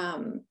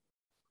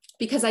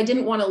because I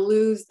didn't want to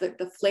lose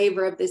the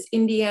flavor of this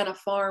Indiana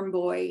farm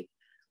boy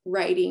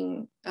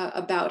writing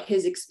about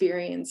his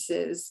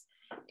experiences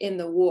in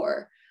the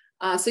war.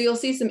 So you'll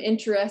see some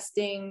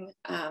interesting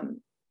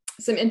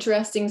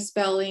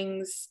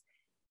spellings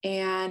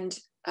and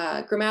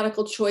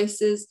grammatical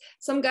choices.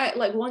 One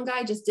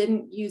guy just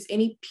didn't use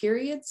any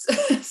periods,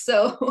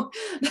 so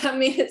that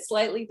made it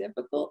slightly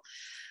difficult.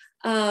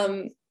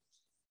 And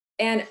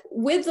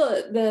with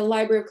the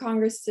Library of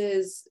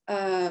Congress's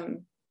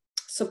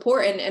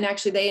support, and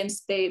actually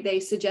they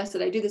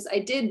suggested I do this. I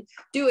did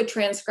do a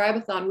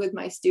transcribe-a-thon with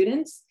my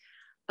students.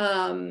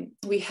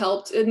 We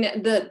helped in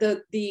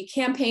the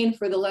campaign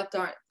for the Left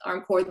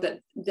Armed Corp, that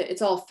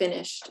it's all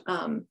finished.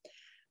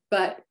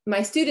 But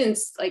my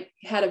students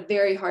had a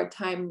very hard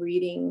time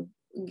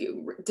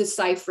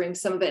deciphering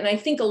some of it. And I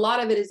think a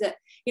lot of it is that,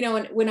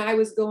 when I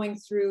was going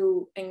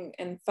through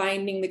and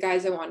finding the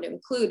guys I wanted to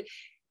include,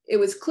 it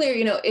was clear,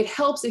 it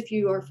helps if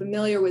you are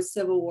familiar with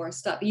Civil War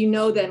stuff,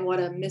 then what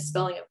a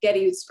misspelling of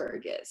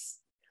Gettysburg is.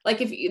 Like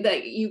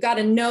you got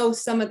to know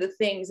some of the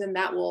things, and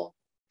that will,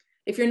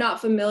 if you're not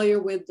familiar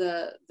with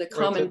the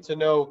common, right, to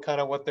know kind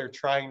of what they're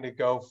trying to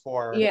go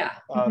for. Yeah.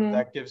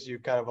 That gives you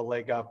kind of a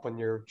leg up when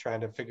you're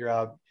trying to figure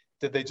out,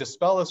 did they just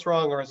spell this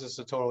wrong, or is this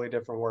a totally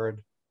different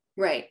word?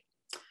 Right.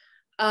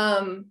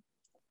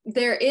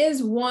 There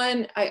is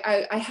one,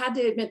 I had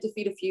to admit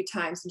defeat a few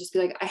times and just be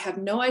like, I have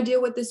no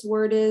idea what this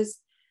word is.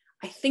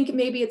 I think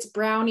maybe it's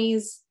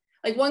brownies.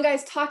 Like one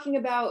guy's talking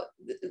about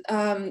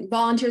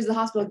volunteers at the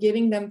hospital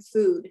giving them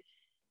food.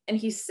 And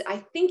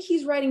I think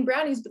he's writing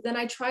brownies, but then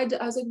I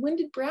was like, when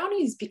did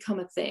brownies become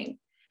a thing?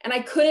 And I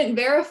couldn't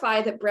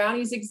verify that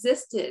brownies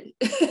existed.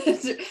 Yeah,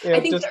 I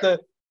think just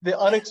the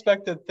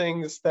unexpected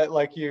things that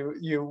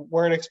you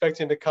weren't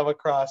expecting to come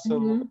across,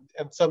 and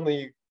suddenly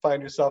you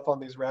find yourself on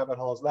these rabbit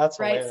holes. That's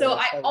right. hilarious. So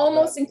I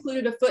almost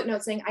included a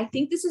footnote saying, I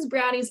think this is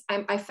brownies.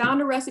 I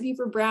found a recipe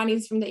for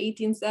brownies from the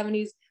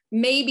 1870s.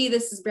 Maybe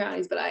this is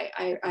brownies, but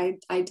I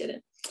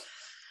didn't.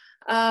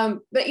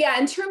 But yeah,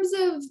 in terms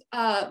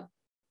of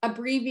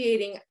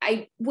abbreviating,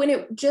 when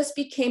it just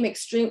became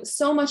extreme,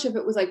 so much of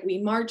it was like, we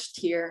marched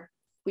here,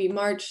 we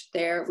marched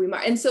there,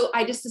 and so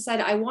I just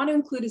decided I want to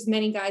include as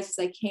many guys as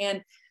I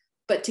can,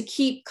 but to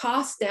keep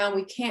costs down,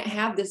 we can't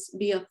have this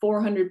be a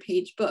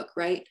 400-page book,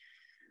 right?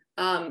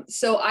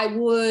 So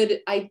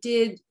I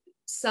did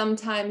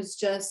sometimes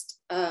just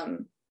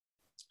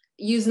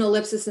use an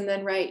ellipsis and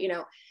then write,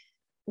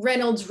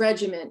 Reynolds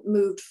Regiment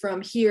moved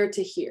from here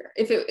to here.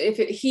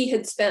 He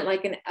had spent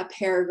like a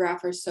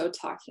paragraph or so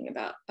talking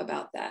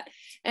about that.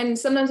 And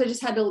sometimes I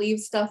just had to leave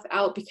stuff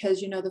out because,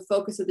 the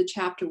focus of the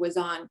chapter was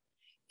on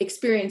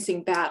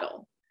experiencing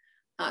battle.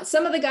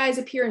 Some of the guys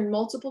appear in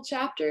multiple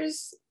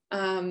chapters,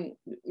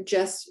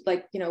 just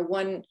like,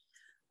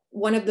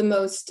 one of the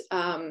most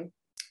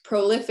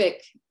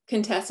prolific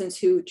contestants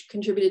who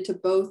contributed to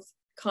both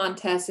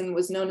contests and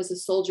was known as a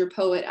soldier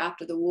poet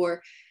after the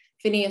war,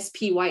 Phineas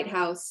P.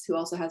 Whitehouse, who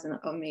also has an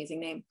amazing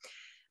name.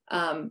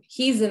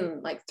 He's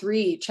in like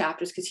 3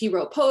 chapters because he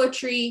wrote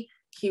poetry.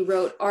 He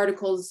wrote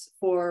articles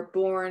for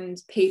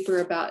Bourne's paper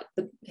about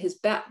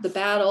the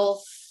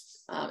battle.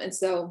 And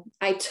so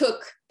I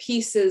took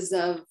pieces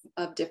of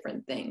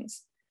different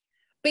things.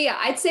 But yeah,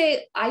 I'd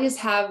say I just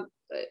have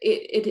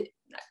it.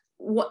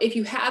 If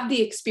you have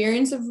the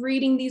experience of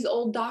reading these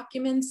old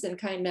documents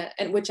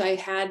and which I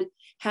had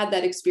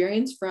that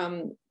experience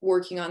from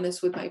working on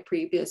this with my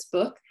previous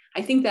book,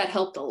 I think that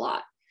helped a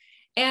lot.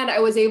 And I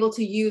was able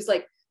to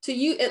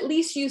at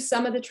least use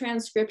some of the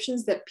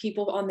transcriptions that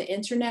people on the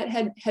internet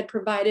had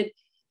provided,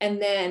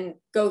 and then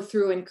go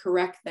through and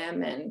correct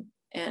them.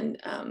 And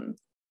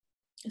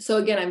so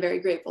again, I'm very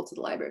grateful to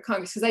the Library of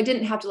Congress because I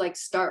didn't have to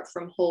start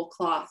from whole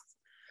cloth,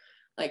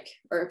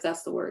 or if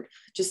that's the word,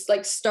 just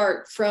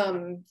start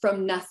from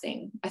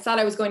nothing. I thought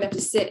I was going to have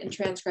to sit and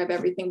transcribe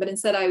everything, but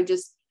instead I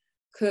just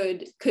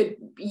could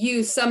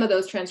use some of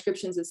those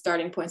transcriptions as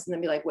starting points and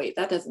then be like, wait,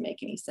 that doesn't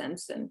make any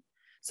sense. And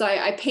so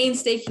I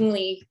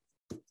painstakingly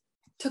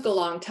took a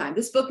long time.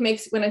 This book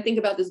when I think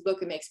about this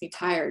book, it makes me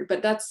tired,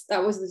 but that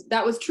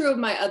was true of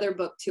my other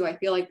book too. I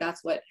feel like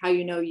that's how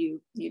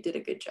you did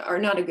a good job, or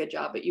not a good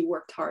job, but you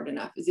worked hard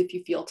enough, is if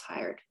you feel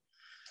tired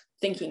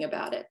thinking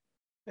about it.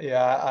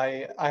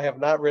 Yeah, I have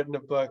not written a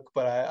book,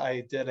 but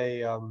I did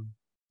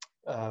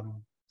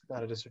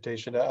not a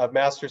dissertation, a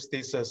master's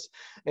thesis.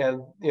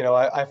 And,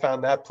 I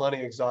found that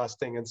plenty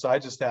exhausting. And so I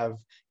just have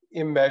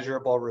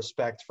immeasurable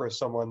respect for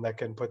someone that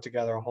can put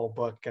together a whole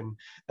book, and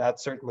that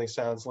certainly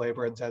sounds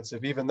labor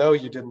intensive, even though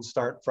you didn't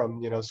start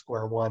from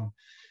square one.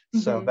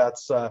 So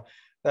that's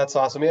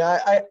awesome.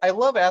 Yeah, I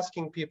love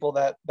asking people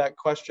that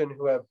question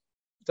who have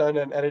done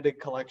an edited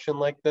collection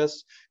like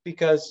this,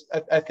 because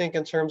I think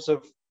in terms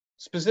of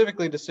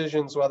specifically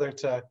decisions whether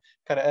to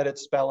kind of edit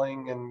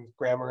spelling and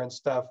grammar and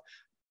stuff,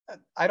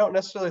 I don't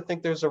necessarily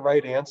think there's a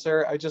right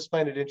answer. I just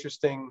find it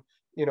interesting,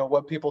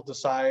 what people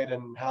decide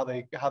and how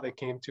they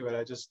came to it.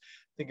 I just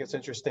think it's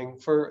interesting.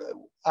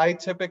 I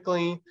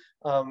typically,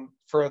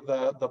 for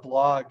the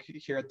blog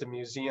here at the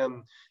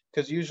museum,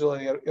 because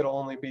usually it'll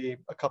only be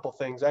a couple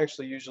things. I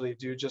actually usually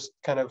do just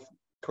kind of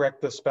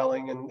correct the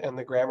spelling and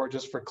the grammar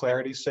just for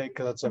clarity's sake,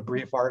 because it's a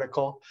brief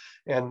article,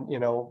 and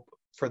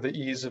for the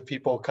ease of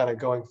people kind of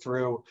going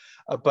through.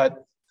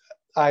 But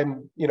I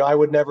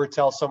would never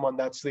tell someone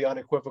that's the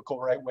unequivocal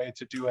right way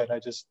to do it.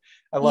 I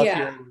love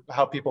hearing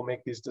how people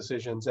make these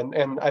decisions.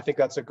 And I think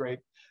that's a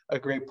great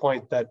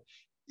point, that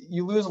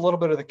you lose a little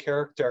bit of the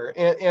character.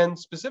 And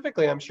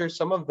specifically, I'm sure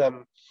some of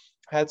them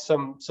had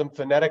some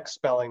phonetic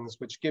spellings,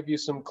 which give you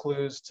some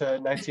clues to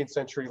 19th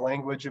century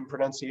language and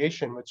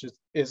pronunciation, which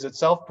is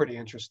itself pretty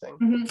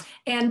interesting.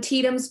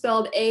 Antietam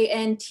spelled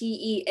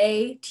Anteatum.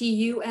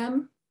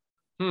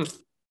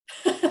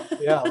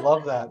 Yeah, I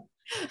love that.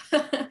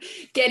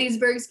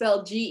 Gettysburg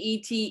spelled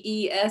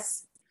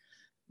Getesburg.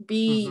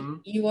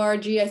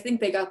 I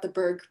think they got the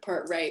Berg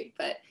part right,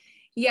 but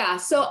yeah.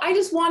 So I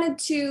just wanted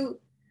to,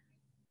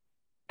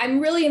 I'm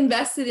really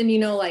invested in,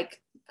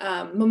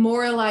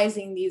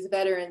 memorializing these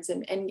veterans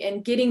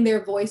and getting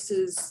their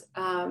voices,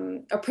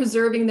 or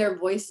preserving their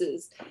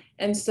voices.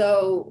 And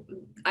so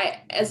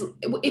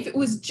if it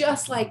was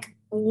just like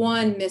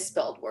one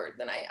misspelled word,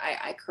 then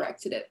I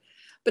corrected it.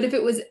 But if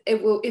it was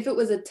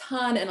a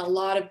ton and a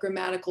lot of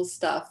grammatical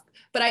stuff,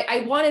 but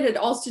I wanted it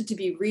also to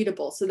be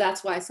readable. So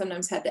that's why I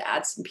sometimes had to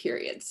add some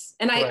periods.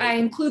 And I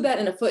include that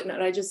in a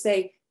footnote. I just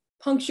say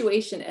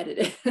punctuation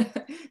edited,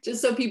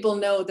 just so people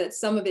know that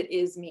some of it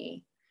is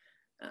me.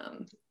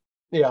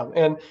 Yeah,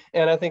 and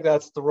I think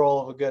that's the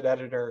role of a good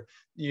editor.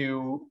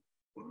 You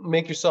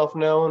make yourself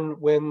known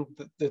when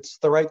it's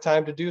the right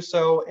time to do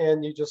so,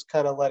 and you just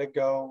kind of let it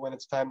go when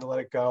it's time to let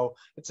it go.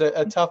 It's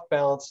a tough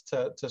balance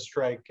to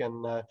strike,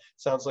 and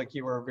sounds like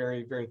you were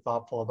very, very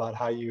thoughtful about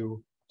how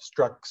you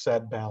struck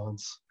said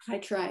balance. I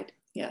tried,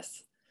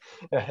 yes.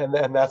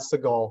 And that's the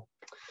goal.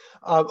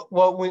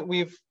 Well,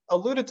 we've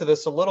alluded to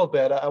this a little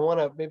bit. I want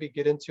to maybe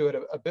get into it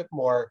a bit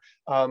more.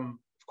 Of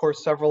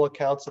course, several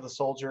accounts of the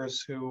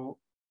soldiers who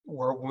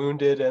were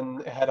wounded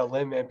and had a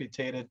limb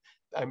amputated,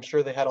 I'm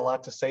sure they had a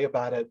lot to say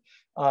about it.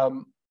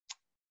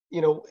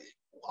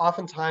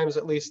 Oftentimes,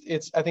 at least,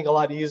 it's, I think, a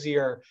lot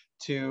easier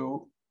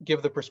to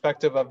give the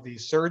perspective of the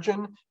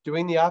surgeon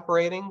doing the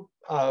operating,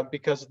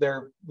 because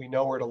we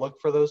know where to look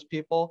for those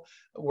people,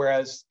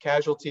 whereas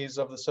casualties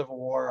of the Civil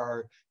War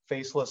are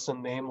faceless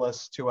and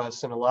nameless to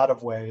us in a lot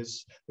of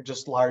ways. They're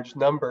just large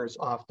numbers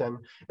often.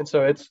 And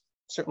so it's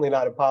certainly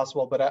not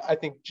impossible, but I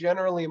think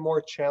generally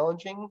more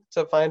challenging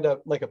to find a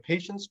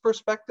patient's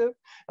perspective.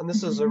 And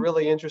this is a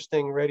really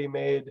interesting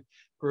ready-made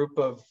group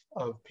of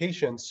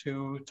patients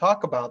who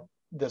talk about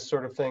this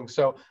sort of thing.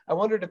 So I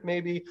wondered if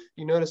maybe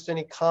you noticed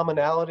any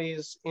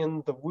commonalities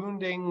in the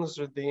woundings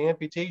or the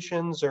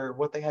amputations, or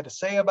what they had to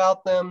say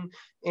about them.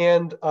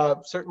 And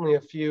certainly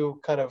a few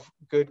kind of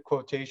good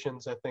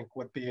quotations I think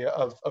would be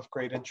of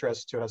great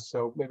interest to us.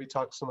 So maybe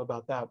talk some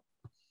about that.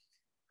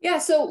 Yeah,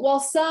 so while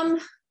some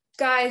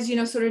guys,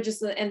 sort of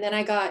just, and then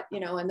I got,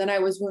 and then I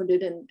was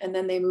wounded, and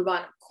then they move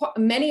on.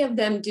 Many of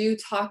them do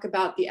talk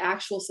about the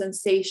actual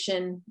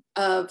sensation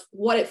of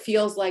what it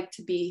feels like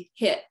to be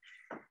hit.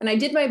 And I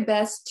did my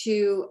best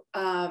to,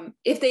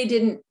 if they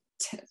didn't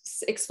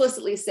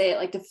explicitly say it,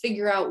 like to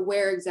figure out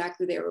where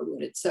exactly they were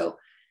wounded. So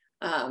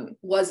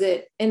was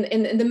it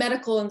in the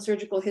medical and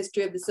surgical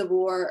history of the Civil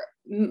War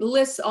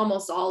lists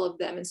almost all of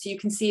them. And so you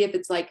can see if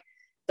it's like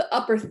the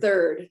upper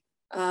third,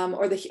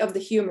 or of the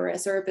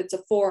humerus, or if it's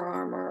a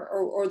forearm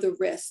or the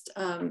wrist,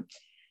 and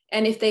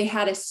if they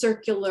had a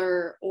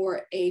circular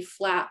or a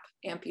flap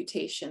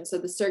amputation. So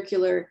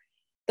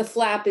the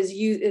flap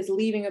is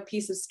leaving a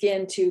piece of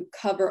skin to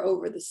cover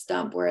over the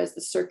stump, whereas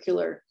the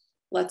circular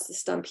lets the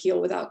stump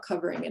heal without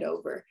covering it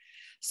over.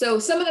 So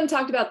some of them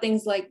talked about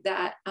things like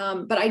that,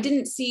 but I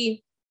didn't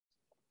see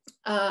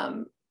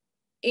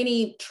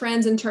any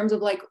trends in terms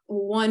of like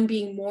one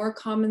being more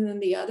common than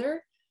the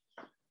other.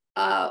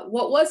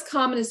 What was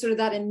common is sort of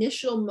that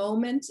initial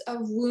moment of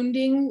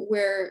wounding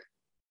where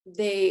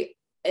they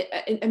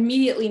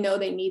immediately know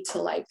they need to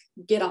like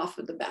get off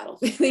of the battle.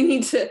 they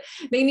need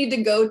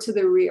to go to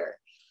the rear,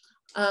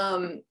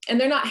 and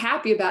they're not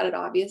happy about it,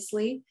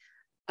 obviously.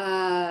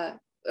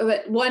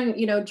 But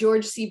one,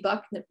 George C.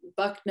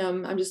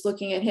 Bucknam, I'm just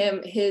looking at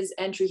him, his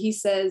entry, he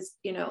says,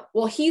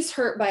 well, he's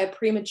hurt by a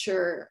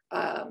premature,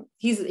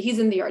 he's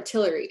in the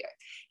artillery,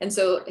 and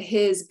so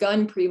his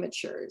gun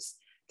prematures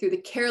through the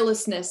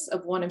carelessness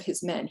of one of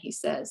his men, he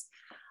says.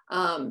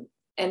 And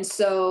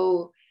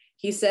so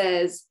he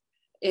says,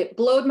 It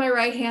blowed my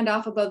right hand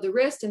off above the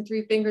wrist and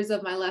 3 fingers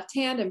of my left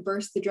hand and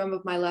burst the drum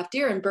of my left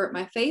ear and burnt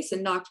my face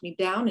and knocked me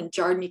down and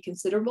jarred me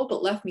considerable,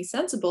 but left me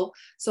sensible.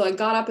 So I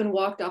got up and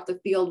walked off the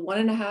field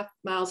 1.5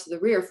 miles to the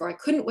rear, for I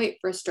couldn't wait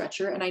for a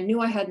stretcher, and I knew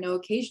I had no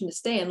occasion to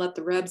stay and let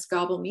the Rebs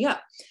gobble me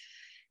up.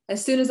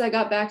 As soon as I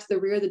got back to the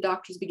rear, the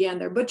doctors began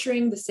their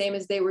butchering, the same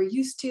as they were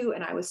used to,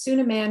 and I was soon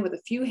a man with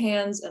a few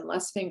hands and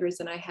less fingers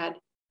than I had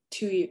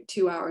 2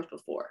 hours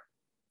before.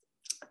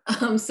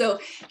 So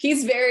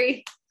he's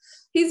very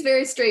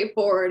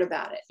straightforward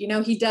about it. You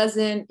know,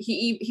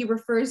 he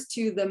refers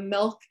to the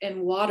milk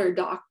and water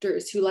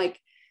doctors who like,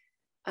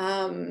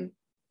 are,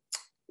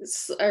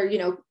 you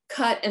know,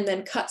 cut and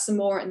then cut some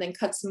more and then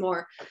cut some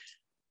more.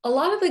 A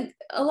lot of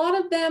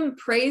them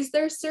praise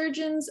their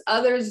surgeons.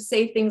 Others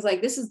say things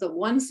like, this is the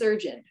one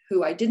surgeon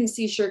who I didn't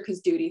see shirk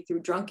his duty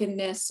through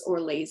drunkenness or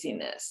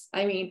laziness.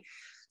 I mean,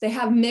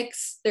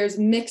 there's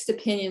mixed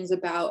opinions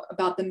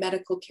about the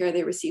medical care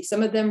they receive.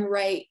 Some of them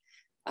write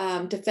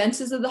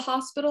defenses of the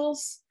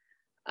hospitals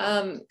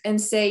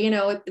and say, you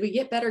know, we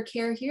get better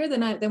care here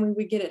than we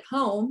would get at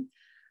home.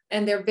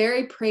 And they're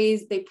they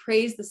praise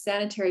the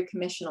Sanitary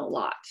Commission a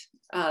lot.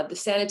 The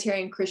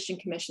Sanitary and Christian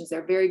Commissions,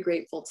 they're very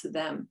grateful to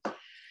them.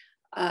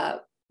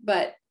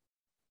 But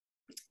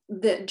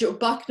Joe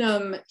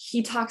Bucknam,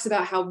 he talks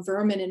about how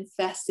vermin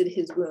infested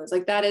his wounds.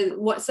 Like that is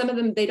what some of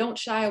them, they don't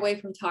shy away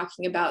from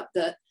talking about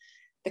the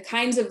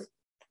kinds of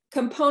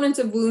components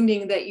of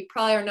wounding that you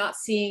probably are not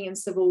seeing in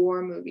Civil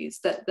War movies,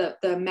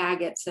 the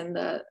maggots and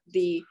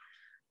the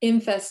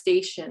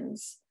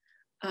infestations.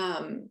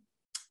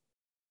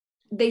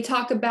 They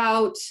talk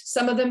about,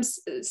 some of them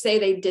say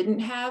they didn't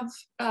have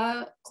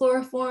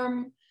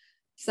chloroform.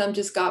 Some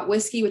just got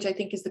whiskey, which I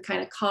think is the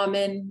kind of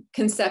common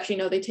conception.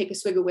 You know, they take a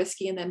swig of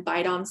whiskey and then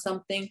bite on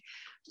something.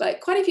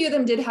 But quite a few of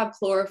them did have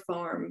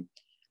chloroform.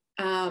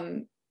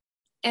 And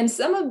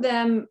some of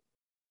them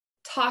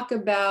talk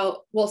about,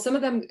 well, some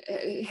of them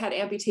had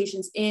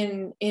amputations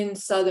in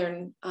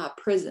Southern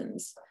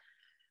prisons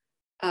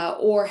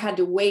or had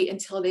to wait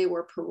until they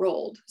were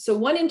paroled. So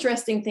one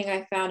interesting thing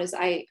I found is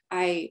in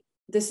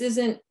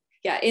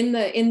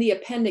the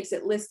appendix,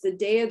 it lists the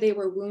day they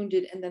were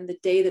wounded and then the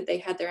day that they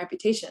had their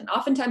amputation.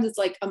 Oftentimes it's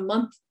like a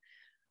month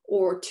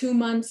or 2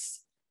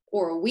 months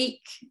or a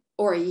week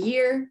or a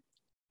year.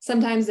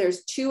 Sometimes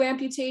there's 2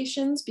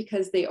 amputations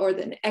because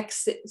an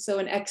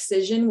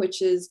excision,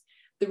 which is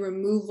the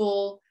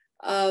removal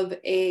of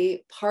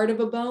a part of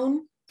a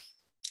bone.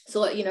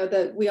 So, you know,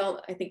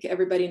 I think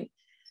everybody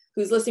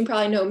who's listening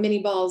probably know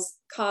mini balls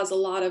cause a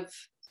lot of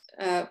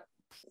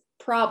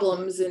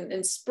problems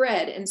and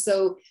spread. And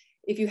so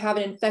if you have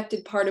an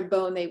infected part of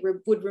bone, they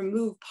would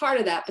remove part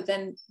of that, but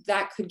then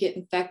that could get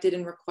infected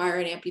and require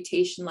an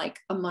amputation like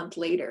a month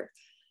later.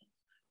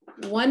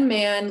 One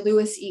man,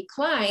 Lewis E.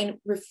 Klein,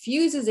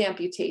 refuses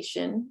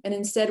amputation and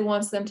instead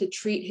wants them to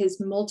treat his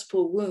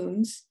multiple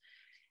wounds.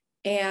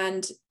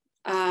 And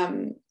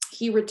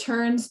he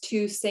returns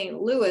to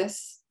St.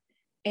 Louis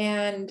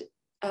and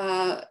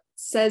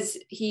says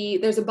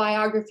there's a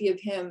biography of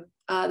him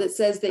that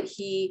says that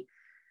he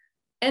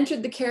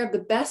entered the care of the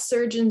best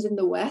surgeons in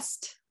the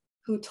West,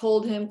 who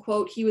told him,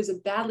 quote, he was a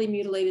badly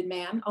mutilated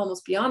man,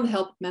 almost beyond the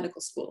help of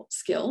medical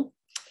skill,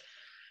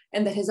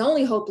 and that his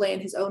only hope lay in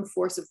his own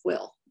force of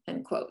will,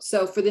 end quote.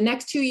 So for the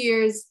next 2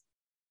 years,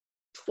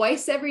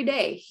 twice every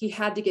day, he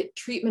had to get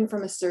treatment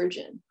from a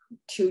surgeon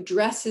to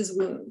dress his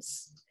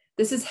wounds.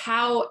 This is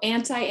how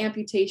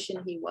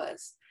anti-amputation he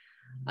was.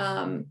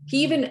 He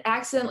even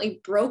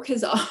accidentally broke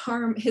his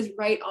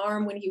right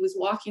arm when he was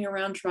walking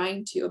around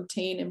trying to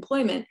obtain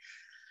employment.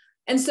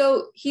 And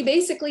so he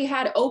basically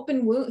had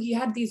he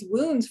had these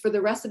wounds for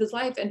the rest of his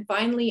life. And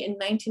finally in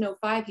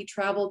 1905, he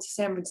traveled to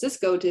San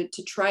Francisco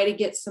to try to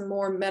get some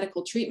more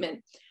medical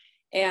treatment.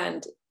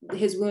 And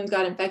his wounds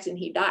got infected and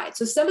he died.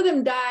 So some of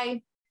them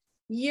die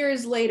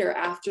years later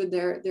after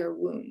their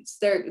wounds.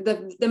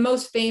 The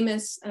most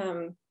famous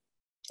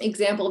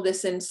example of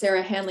this, and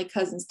Sarah Hanley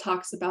Cousins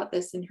talks about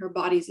this in her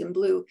Bodies in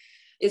Blue,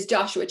 is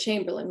Joshua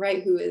Chamberlain,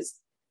 right? Who is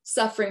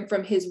suffering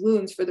from his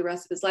wounds for the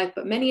rest of his life.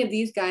 But many of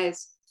these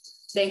guys,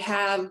 they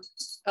have,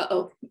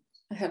 I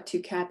have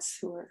 2 cats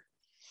who are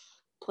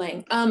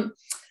playing.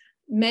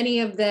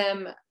 Many of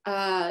them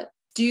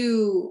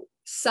do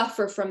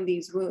suffer from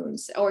these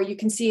wounds, or you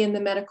can see in the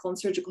medical and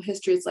surgical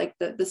history, it's like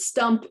the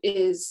stump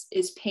is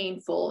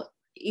painful,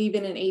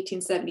 even in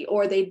 1870,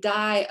 or they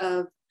die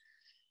of,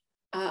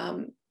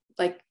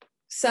 like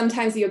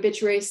sometimes the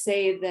obituaries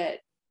say that,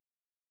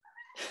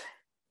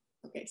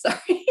 okay,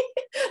 sorry.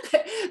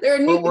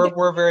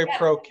 We're very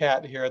pro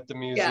cat here at the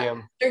museum.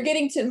 Yeah, they're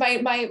getting to,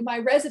 my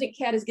resident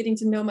cat is getting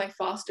to know my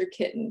foster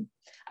kitten.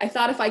 I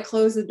thought if I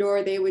closed the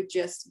door, they would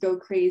just go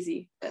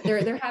crazy.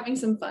 They're having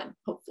some fun,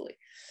 hopefully.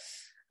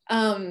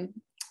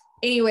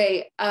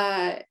 Anyway,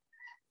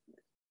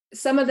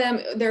 some of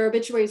them, their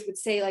obituaries would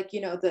say, like,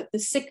 you know, the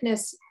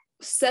sickness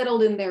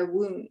settled in their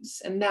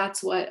wounds, and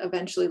that's what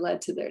eventually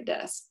led to their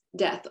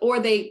death, or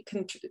they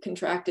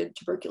contracted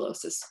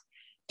tuberculosis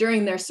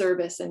during their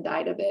service and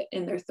died of it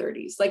in their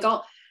 30s. Like,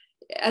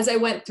 as I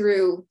went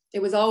through,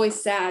 it was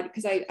always sad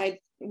because I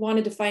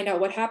wanted to find out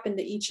what happened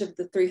to each of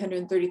the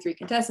 333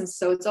 contestants.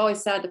 So it's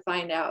always sad to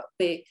find out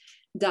they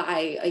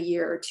die a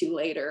year or two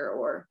later,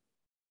 or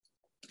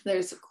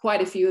there's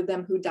quite a few of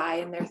them who die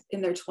in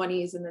their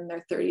 20s and then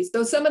their 30s,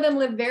 though some of them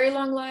live very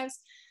long lives.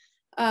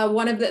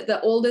 One of the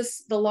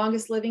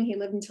longest living, he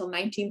lived until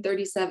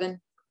 1937.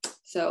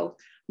 So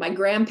my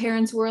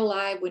grandparents were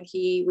alive when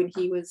he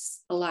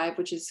was alive,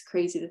 which is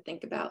crazy to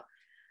think about.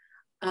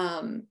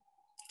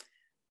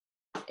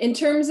 In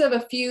terms of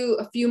a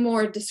few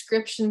more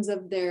descriptions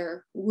of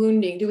their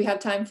wounding, do we have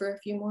time for a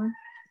few more?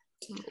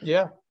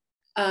 Yeah.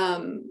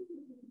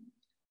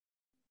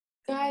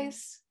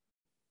 Guys,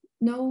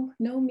 no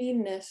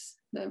meanness.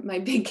 My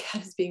big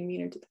cat is being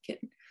meaner to the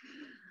kitten.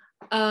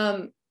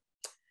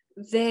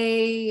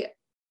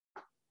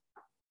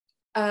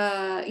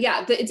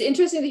 It's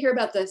interesting to hear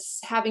about this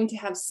having to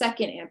have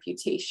second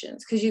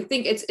amputations, because you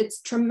think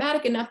it's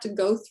traumatic enough to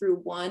go through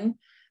one,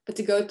 but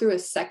to go through a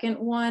second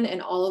one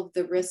and all of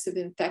the risks of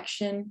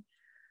infection.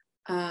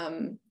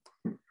 And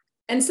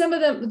some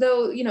of them,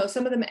 though,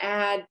 some of them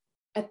add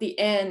at the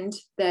end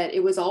that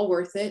it was all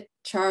worth it.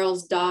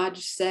 Charles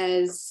Dodge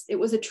says, "It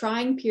was a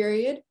trying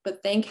period,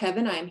 but thank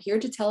heaven I am here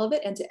to tell of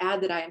it and to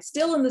add that I am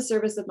still in the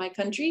service of my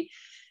country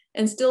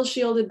and still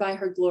shielded by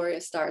her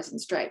glorious stars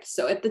and stripes."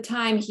 So at the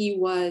time he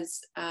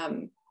was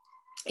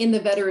in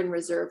the Veteran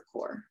Reserve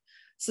Corps.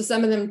 So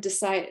some of them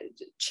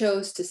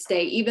chose to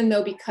stay, even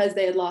though because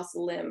they had lost a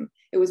limb,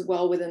 it was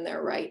well within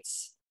their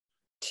rights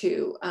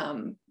to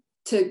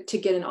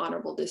get an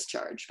honorable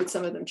discharge. But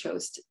some of them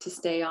chose to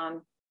stay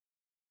on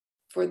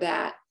for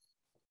that.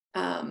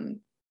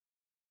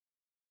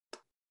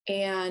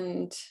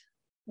 And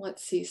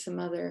let's see some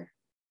other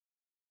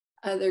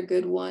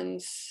good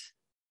ones.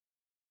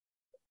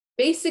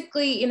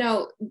 Basically,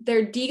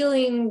 they're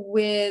dealing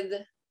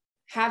with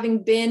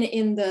having been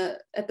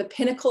at the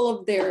pinnacle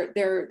of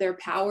their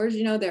powers.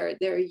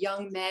 They're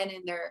young men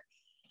in their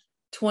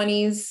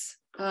 20s,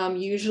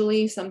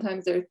 usually,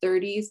 sometimes their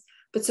 30s.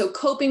 But so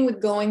coping with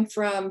going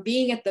from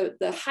being at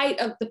the height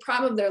of the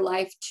prime of their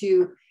life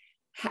to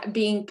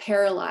being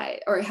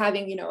paralyzed, or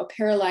having, a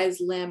paralyzed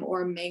limb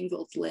or a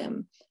mangled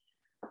limb.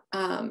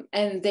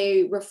 And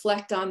they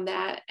reflect on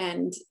that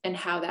and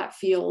how that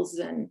feels.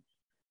 And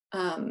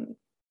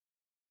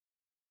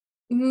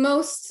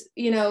most,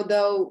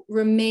 though,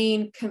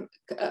 remain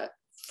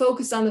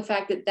focused on the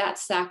fact that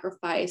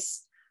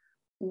sacrifice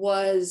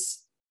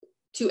was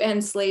to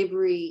end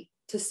slavery,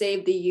 to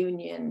save the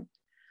Union.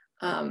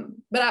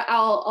 But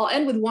I'll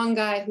end with one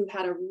guy who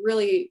had a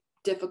really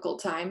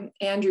difficult time,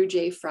 Andrew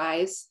J.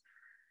 Fries.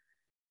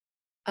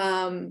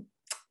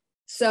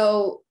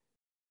 So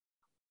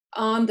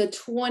on the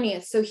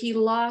 20th, so he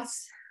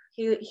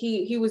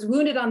was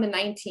wounded on the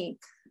 19th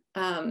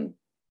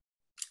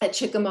at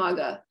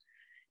Chickamauga.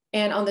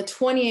 And on the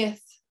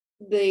 20th,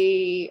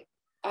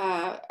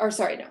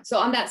 so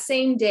on that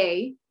same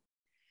day,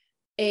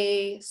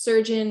 a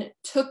surgeon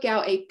took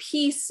out a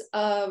piece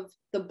of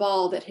the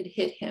ball that had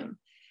hit him.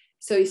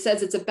 So he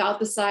says it's about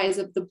the size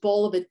of the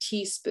bowl of a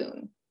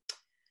teaspoon.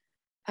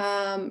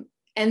 And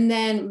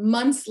then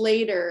months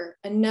later,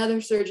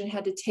 another surgeon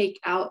had to take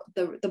out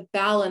the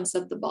balance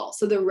of the ball,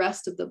 so the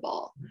rest of the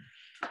ball.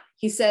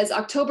 He says,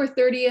 October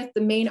 30th,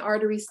 the main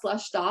artery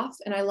slushed off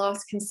and I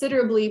lost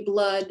considerable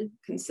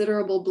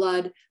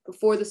blood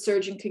before the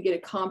surgeon could get a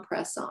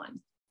compress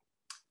on.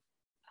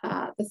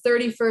 The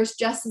 31st,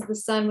 just as the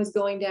sun was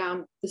going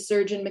down, the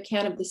surgeon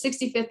McCann of the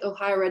 65th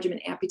Ohio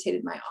Regiment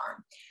amputated my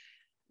arm.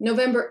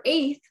 November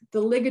 8th,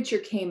 the ligature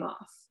came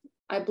off.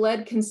 I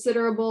bled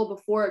considerable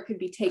before it could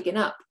be taken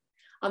up.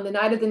 On the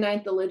night of the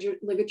 9th, the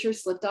ligature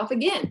slipped off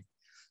again.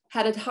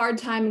 Had a hard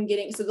time in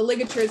getting, so the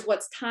ligature is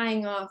what's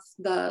tying off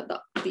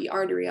the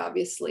artery,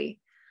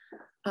 obviously.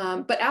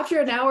 But after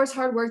an hour's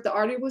hard work, the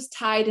artery was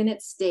tied and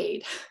it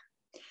stayed.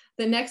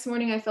 The next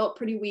morning, I felt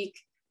pretty weak,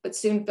 but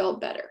soon felt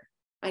better.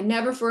 I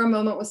never for a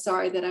moment was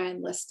sorry that I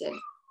enlisted.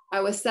 I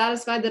was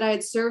satisfied that I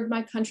had served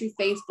my country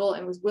faithful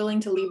and was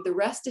willing to leave the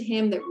rest to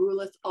him that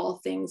ruleth all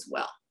things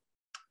well.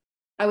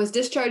 I was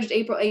discharged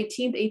April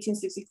 18th,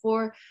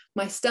 1864.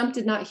 My stump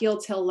did not heal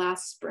till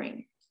last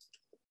spring.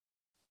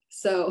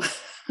 So.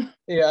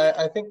 Yeah,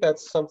 I think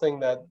that's something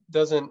that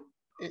isn't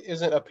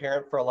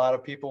apparent for a lot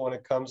of people when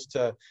it comes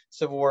to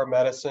Civil War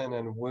medicine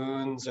and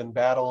wounds and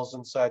battles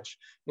and such.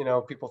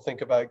 People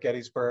think about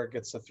Gettysburg,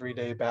 it's a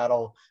 3-day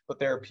battle, but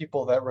there are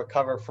people that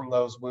recover from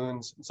those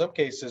wounds, in some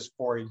cases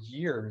for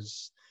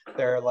years.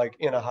 They're like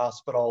in a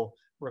hospital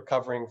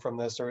recovering from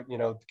this, or,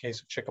 the case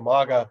of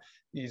Chickamauga,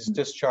 he's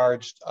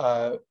discharged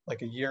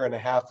like a year and a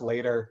half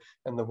later,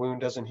 and the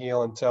wound doesn't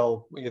heal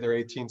until either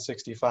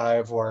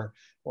 1865 or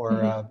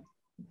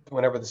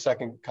whenever the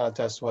second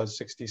contest was,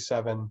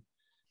 67.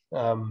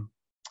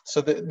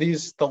 So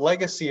the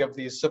legacy of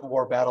these Civil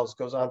War battles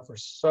goes on for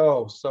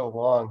so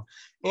long.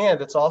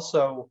 And it's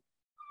also,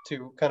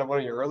 to kind of one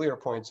of your earlier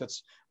points,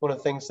 it's one of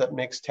the things that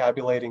makes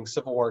tabulating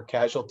Civil War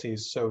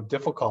casualties so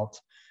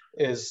difficult,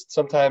 is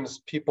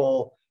sometimes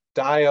people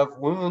die of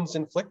wounds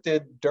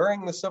inflicted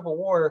during the Civil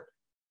War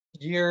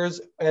years,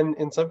 and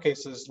in some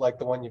cases, like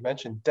the one you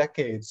mentioned,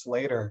 decades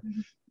later.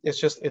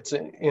 it's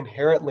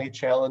inherently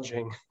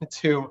challenging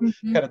to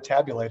kind of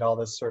tabulate all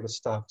this sort of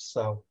stuff.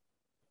 So.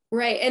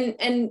 Right.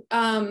 And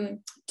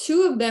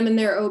two of them in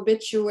their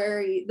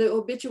obituary, the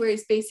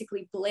obituaries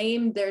basically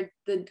blamed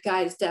the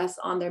guy's deaths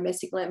on their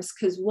missing limbs,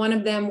 because one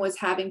of them was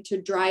having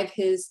to drive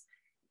his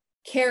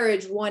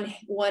carriage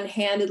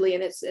one-handedly,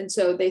 and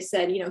so they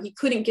said, he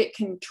couldn't get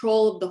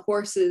control of the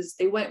horses.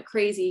 They went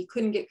crazy. He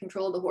couldn't get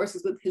control of the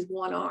horses with his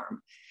one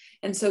arm.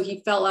 And so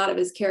he fell out of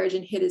his carriage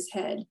and hit his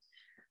head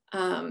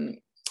on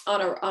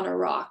a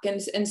rock.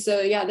 And so,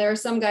 yeah, there are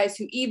some guys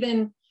who,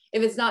 even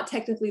if it's not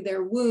technically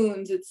their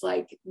wounds, it's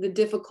like the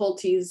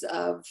difficulties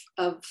of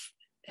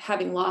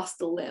having lost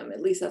the limb.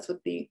 At least that's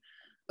what the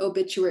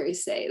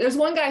obituaries say. There's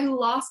one guy who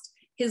lost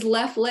his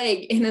left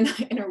leg in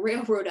a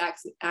railroad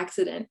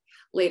accident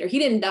later. He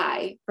didn't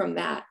die from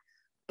that,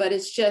 but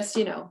it's just,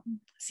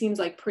 seems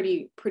like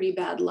pretty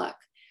bad luck.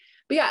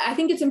 But yeah, I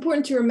think it's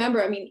important to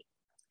remember, I mean,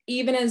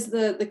 even as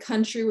the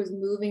country was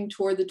moving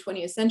toward the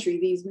 20th century,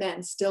 these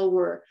men still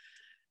were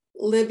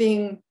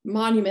living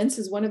monuments,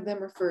 as one of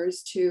them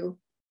refers to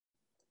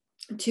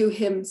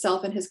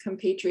himself and his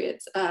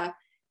compatriots,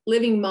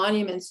 living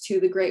monuments to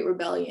the Great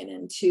Rebellion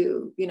and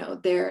to,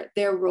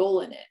 their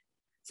role in it.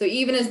 So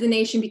even as the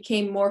nation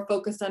became more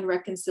focused on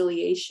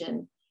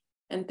reconciliation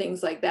and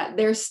things like that,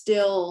 they're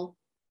still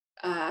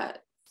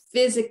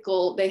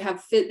physical.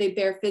 They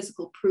bear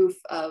physical proof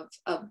of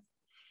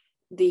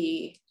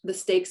the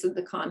stakes of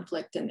the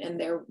conflict and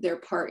their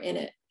part in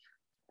it.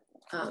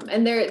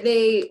 And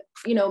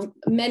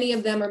many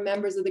of them are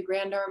members of the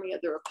Grand Army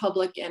of the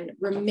Republic and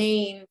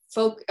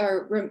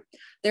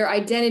their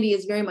identity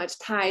is very much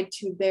tied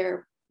to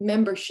their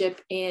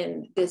membership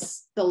in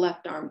the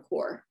Left Armed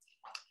Corp.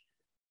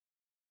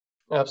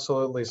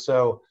 Absolutely.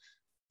 So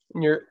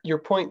your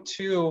point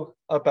too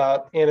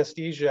about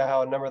anesthesia,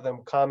 how a number of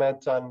them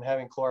comment on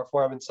having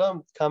chloroform and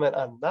some comment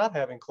on not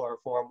having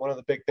chloroform. One of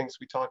the big things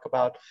we talk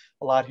about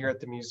a lot here at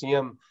the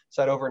museum is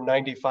that over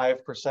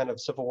 95%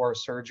 of Civil War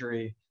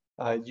surgery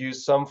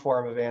use some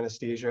form of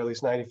anesthesia, at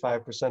least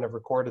 95% of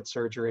recorded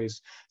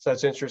surgeries. So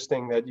it's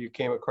interesting that you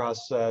came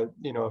across, a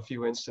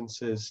few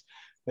instances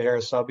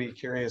there. So I'll be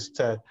curious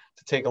to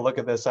take a look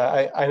at this.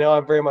 I know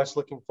I'm very much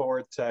looking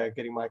forward to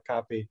getting my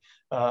copy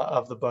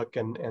of the book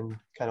and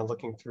kind of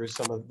looking through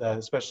some of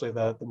especially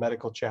the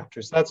medical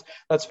chapters.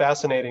 That's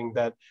fascinating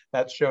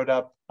that showed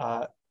up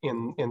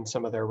in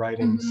some of their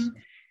writings. Mm-hmm.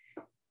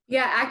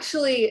 Yeah,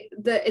 actually,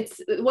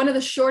 it's one of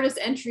the shortest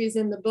entries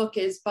in the book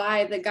is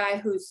by the guy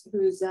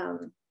whose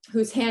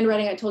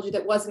handwriting I told you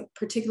that wasn't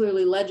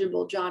particularly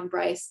legible, John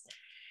Bryce.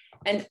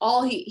 And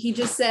all he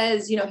just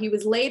says, I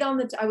was laid on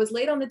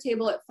the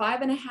table at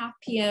 5:30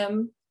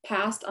 p.m.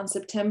 passed on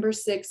September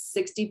 6,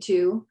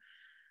 62.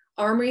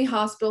 Armory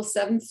Hospital,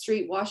 7th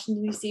Street,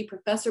 Washington, D.C.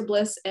 Professor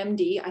Bliss,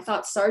 MD. I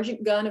thought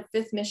Sergeant Gunn of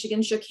 5th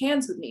Michigan shook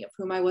hands with me, of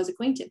whom I was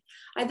acquainted.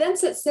 I then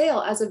set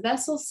sail as a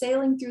vessel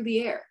sailing through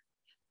the air.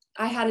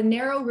 I had a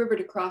narrow river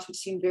to cross, which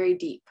seemed very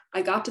deep.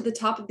 I got to the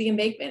top of the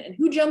embankment, and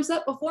who jumps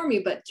up before me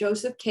but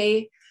Joseph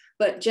K.,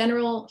 but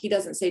General, he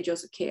doesn't say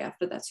Joseph K.F.,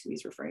 but that's who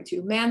he's referring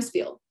to,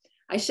 Mansfield.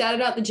 I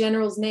shouted out the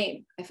general's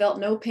name. I felt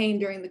no pain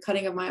during the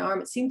cutting of my arm.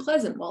 It seemed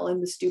pleasant while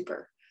in the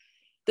stupor.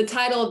 The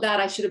title of that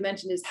I should have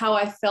mentioned is How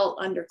I Felt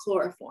Under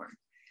Chloroform.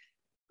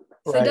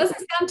 So It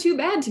doesn't sound too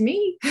bad to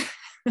me.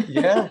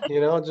 Yeah,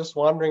 just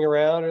wandering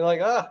around, you're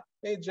like,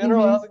 hey,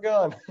 General, how's it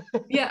going?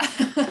 Yeah.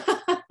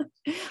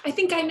 I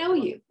think I know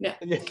you. Yeah.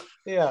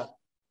 Yeah.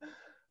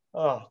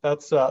 Oh,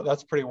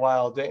 that's pretty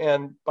wild.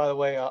 And by the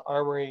way,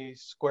 Armory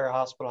Square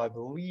Hospital, I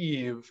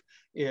believe,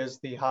 is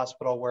the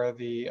hospital where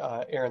the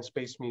Air and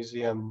Space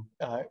Museum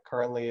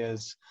currently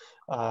is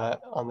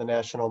on the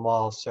National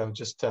Mall. So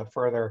just to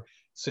further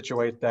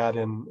situate that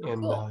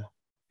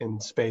in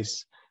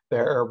space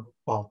there,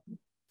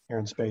 Air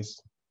and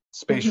Space,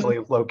 spatially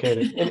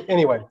located.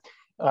 Anyway,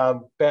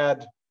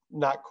 bad,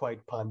 not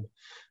quite pun.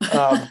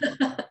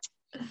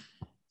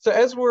 So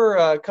as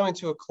we're coming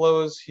to a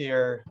close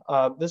here,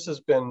 this has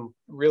been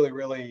really,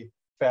 really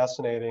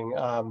fascinating.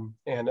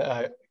 And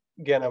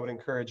again, I would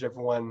encourage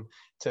everyone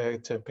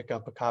to pick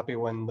up a copy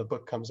when the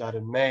book comes out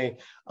in May.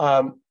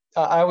 I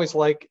always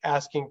like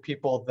asking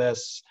people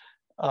this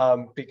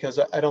because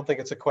I don't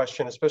think it's a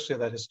question, especially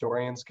that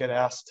historians get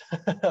asked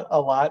a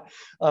lot.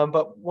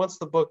 But once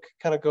the book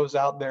kind of goes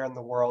out there in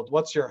the world,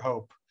 what's your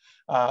hope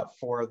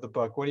for the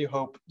book? What do you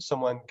hope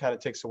someone kind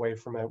of takes away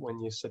from it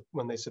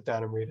when they sit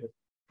down and read it?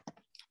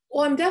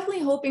 Well, I'm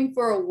definitely hoping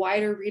for a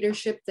wider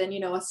readership than,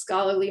 a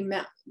scholarly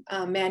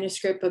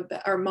manuscript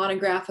or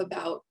monograph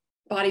about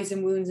bodies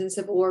and wounds in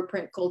Civil War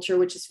print culture,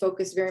 which is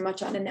focused very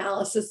much on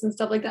analysis and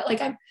stuff like that.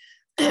 Like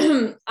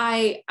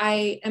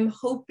I am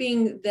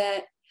hoping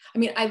that,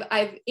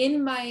 I've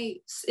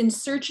in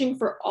searching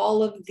for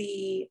all of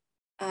the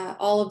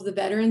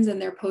veterans and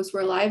their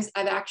post-war lives,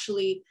 I've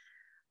actually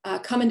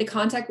come into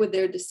contact with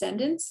their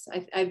descendants.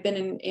 I've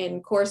been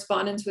in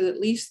correspondence with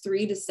at least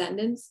 3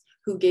 descendants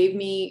who gave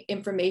me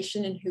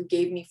information and who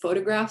gave me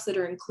photographs that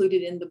are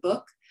included in the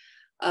book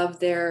of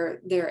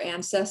their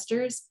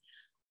ancestors.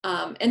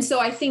 And so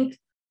I think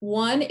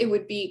one, it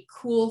would be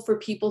cool for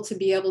people to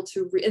be able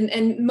to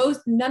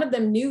none of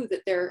them knew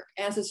that their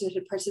ancestors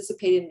had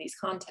participated in these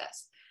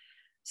contests.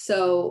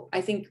 So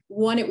I think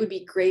one, it would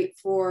be great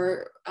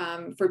for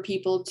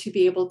people to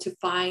be able to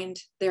find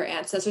their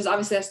ancestors.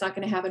 Obviously, that's not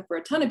going to happen for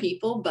a ton of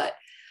people, but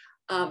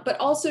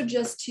also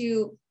just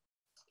to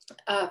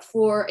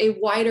for a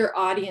wider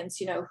audience,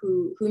 you know,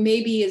 who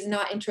maybe is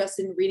not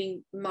interested in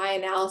reading my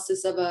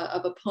analysis of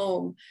a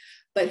poem,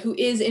 but who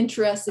is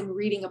interested in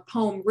reading a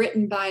poem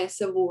written by a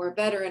Civil War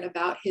veteran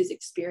about his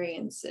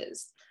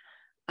experiences.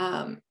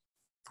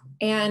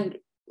 And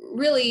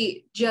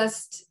really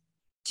just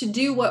to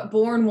do what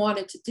Bourne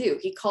wanted to do.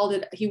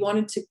 He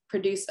wanted to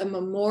produce a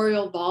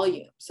memorial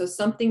volume. So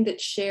something that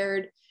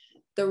shared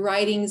the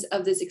writings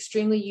of this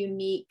extremely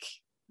unique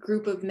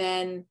group of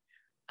men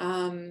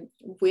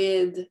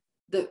with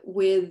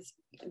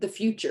the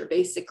future,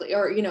 basically,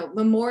 or, you know,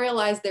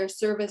 memorialize their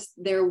service,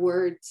 their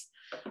words.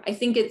 I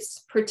think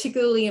it's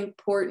particularly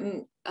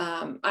important.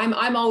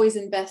 I'm always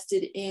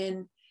invested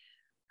in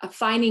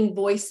finding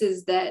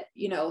voices that,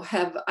 you know,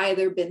 have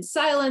either been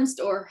silenced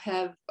or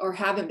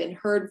haven't been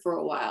heard for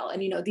a while.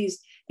 And, you know,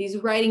 these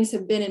writings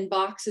have been in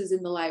boxes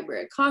in the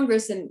Library of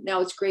Congress, and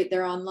now it's great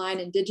they're online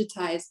and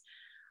digitized.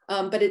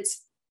 But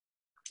it's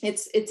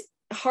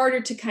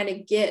harder to kind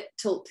of get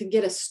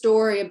a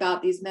story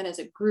about these men as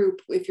a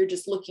group if you're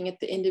just looking at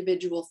the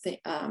individual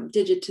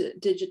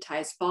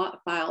digitized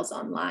files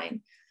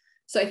online.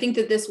 So I think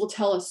that this will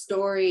tell a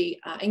story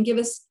and give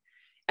us,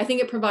 I think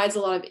it provides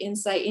a lot of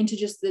insight into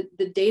just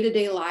the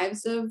day-to-day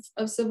lives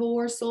of Civil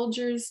War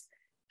soldiers,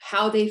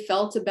 how they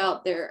felt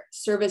about their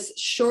service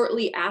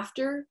shortly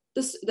after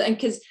this,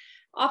 because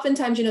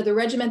oftentimes, you know, the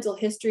regimental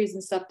histories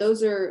and stuff,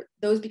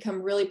 those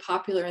become really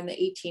popular in the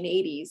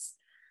 1880s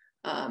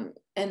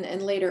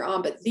and later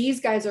on. But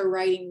these guys are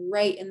writing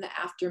right in the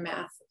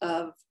aftermath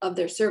of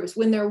their service,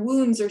 when their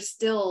wounds are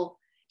still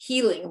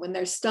healing, when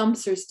their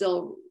stumps are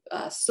still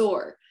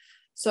sore.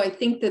 So I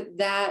think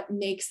that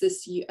makes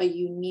this a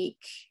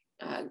unique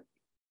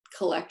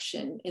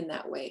collection in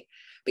that way.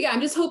 But yeah,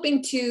 I'm just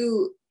hoping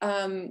to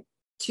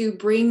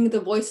bring the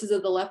voices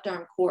of the Left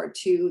Armed Corps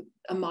to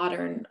a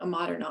modern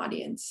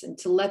audience, and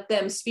to let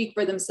them speak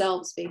for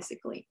themselves,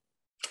 basically,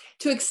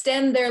 to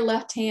extend their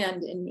left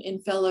hand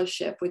in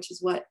fellowship, which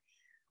is what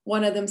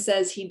one of them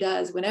says he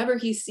does whenever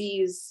he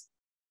sees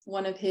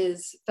one of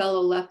his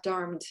fellow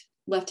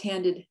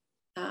left-handed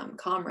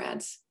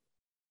comrades.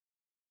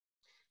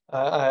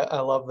 I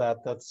love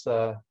that.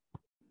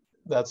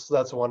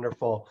 That's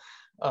wonderful.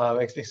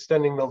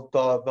 Extending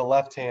the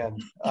left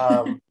hand.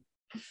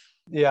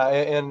 Yeah,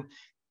 and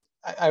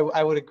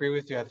I would agree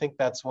with you. I think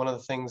that's one of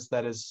the things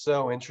that is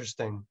so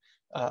interesting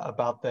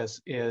about this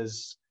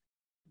is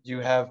you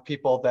have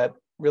people that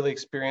really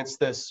experience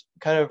this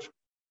kind of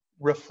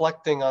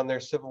reflecting on their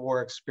Civil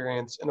War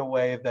experience in a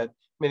way that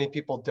many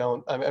people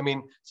don't. I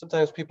mean,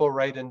 sometimes people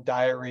write in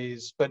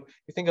diaries, but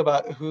you think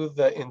about who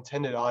the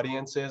intended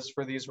audience is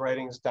for these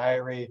writings.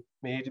 Diary,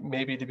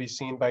 maybe to be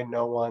seen by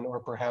no one, or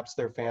perhaps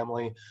their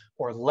family,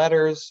 or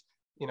letters,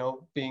 you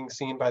know, being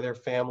seen by their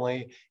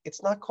family.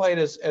 It's not quite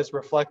as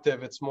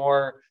reflective. It's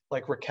more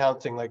like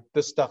recounting, like,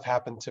 this stuff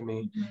happened to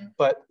me. Mm-hmm.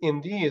 But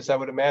in these, I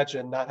would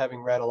imagine, not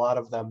having read a lot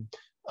of them,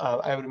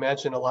 I would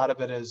imagine a lot of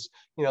it is,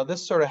 you know,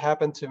 this sort of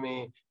happened to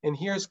me, and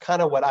here's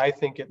kind of what I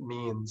think it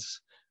means.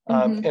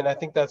 Mm-hmm. And I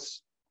think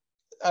that's,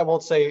 I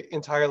won't say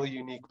entirely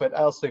unique, but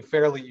I'll say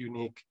fairly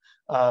unique,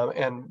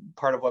 and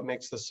part of what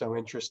makes this so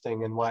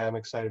interesting and why I'm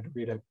excited to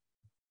read it.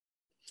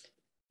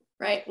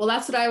 Right. Well,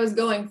 that's what I was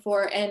going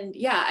for. And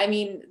yeah, I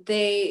mean,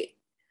 the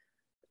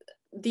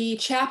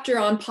chapter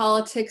on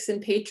politics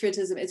and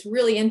patriotism, it's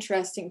really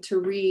interesting to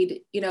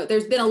read. You know,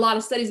 there's been a lot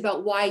of studies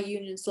about why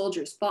Union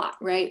soldiers fought,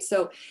 right?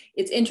 So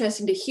it's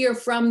interesting to hear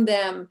from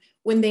them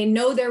when they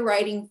know they're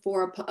writing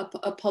for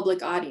a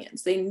public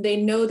audience. They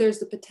know there's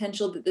the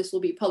potential that this will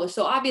be published.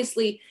 So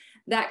obviously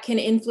that can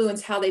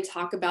influence how they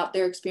talk about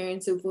their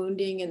experience of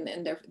wounding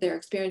and their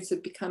experience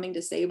of becoming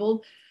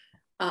disabled.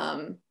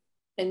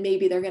 And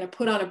maybe they're going to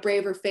put on a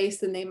braver face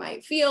than they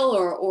might feel,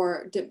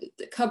 or to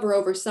cover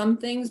over some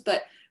things.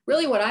 But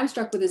really what I'm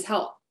struck with is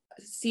how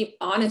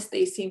honest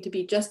they seem to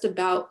be, just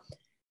about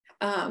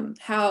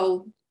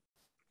how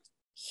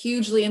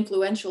hugely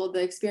influential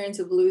the experience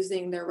of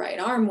losing their right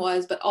arm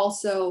was, but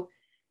also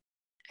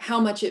how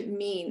much it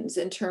means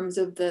in terms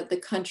of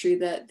the country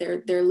that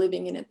they're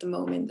living in at the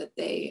moment, that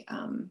they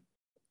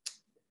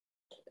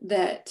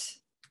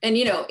and,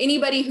 you know,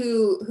 anybody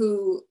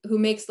who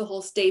makes the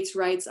whole states'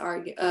 rights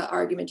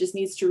argument just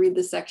needs to read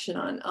the section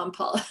on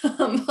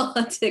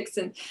politics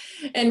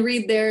and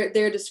read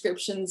their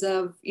descriptions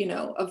of, you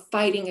know, of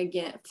fighting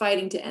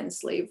to end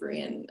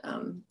slavery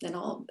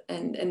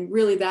and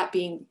really that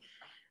being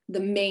the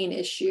main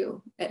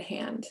issue at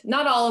hand.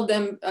 Not all of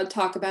them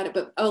talk about it,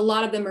 but a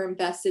lot of them are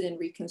invested in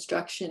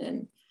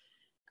Reconstruction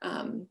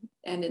and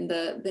in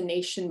the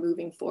nation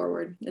moving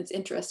forward. It's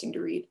interesting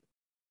to read.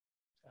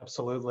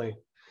 Absolutely.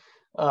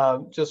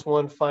 Just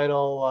one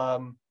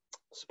final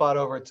spot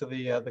over to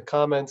the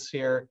comments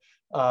here.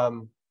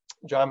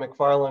 John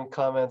McFarland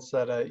comments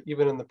that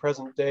even in the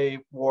present day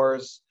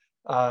wars,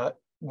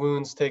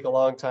 wounds take a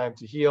long time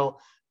to heal.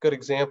 Good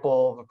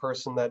example of a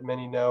person that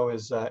many know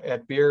is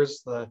Ed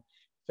Beers, the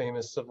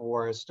famous Civil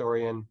War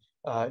historian.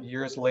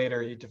 Years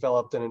later, he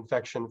developed an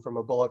infection from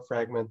a bullet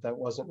fragment that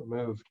wasn't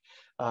removed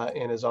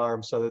in his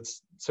arm. So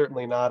that's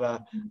certainly not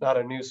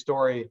a new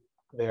story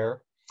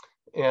there.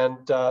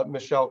 And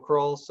Michelle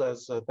Kroll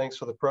says, thanks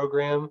for the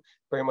program.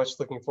 Very much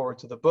looking forward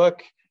to the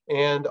book,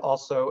 and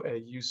also a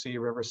UC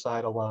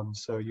Riverside alum.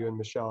 So you and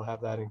Michelle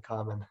have that in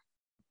common.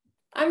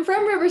 I'm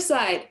from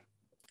Riverside.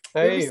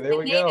 Hey, Riverside there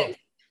we go.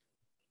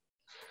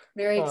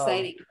 Very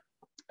exciting.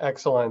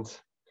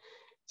 Excellent.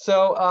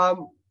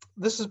 So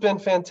this has been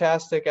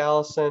fantastic,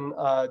 Allison.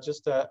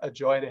 Just a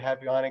joy to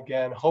have you on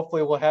again.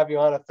 Hopefully we'll have you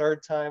on a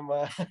third time,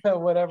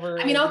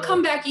 whatever. I mean, I'll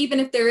come back even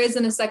if there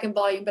isn't a second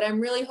volume, but I'm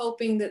really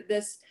hoping that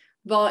this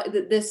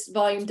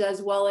volume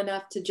does well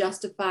enough to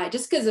justify,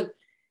 just because of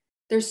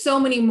there's so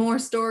many more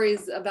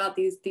stories about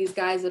these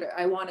guys that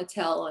I want to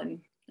tell,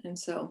 and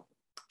so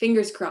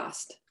fingers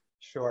crossed.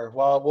 Sure.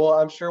 Well,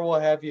 I'm sure we'll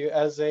have you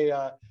as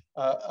a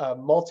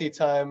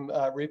multi-time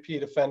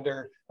repeat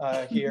offender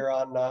here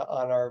on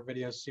our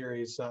video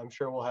series. I'm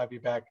sure we'll have you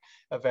back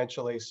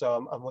eventually.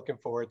 So I'm looking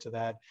forward to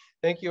that.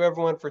 Thank you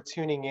everyone for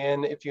tuning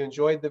in. If you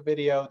enjoyed the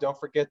video, don't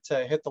forget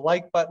to hit the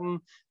like button,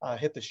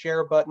 hit the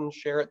share button,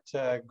 share it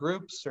to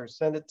groups or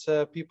send it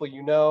to people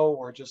you know,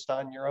 or just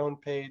on your own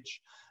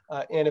page.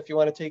 And if you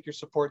want to take your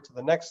support to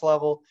the next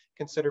level,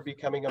 consider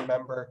becoming a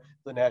member of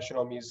the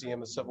National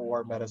Museum of Civil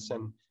War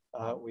Medicine.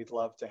 We'd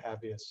love to have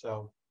you.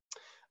 So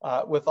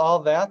with all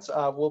that,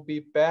 we'll be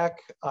back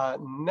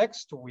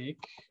next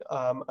week,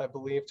 I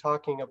believe,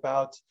 talking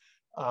about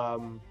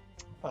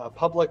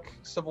public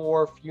Civil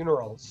War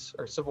funerals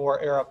or Civil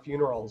War era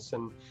funerals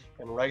and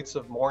rites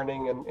of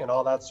mourning and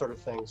all that sort of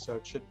thing. So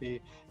it should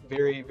be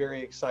very,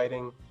 very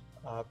exciting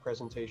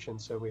presentation.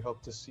 So we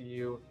hope to see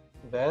you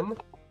then.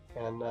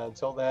 And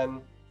until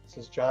then, this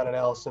is John and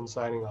Allison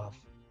signing off.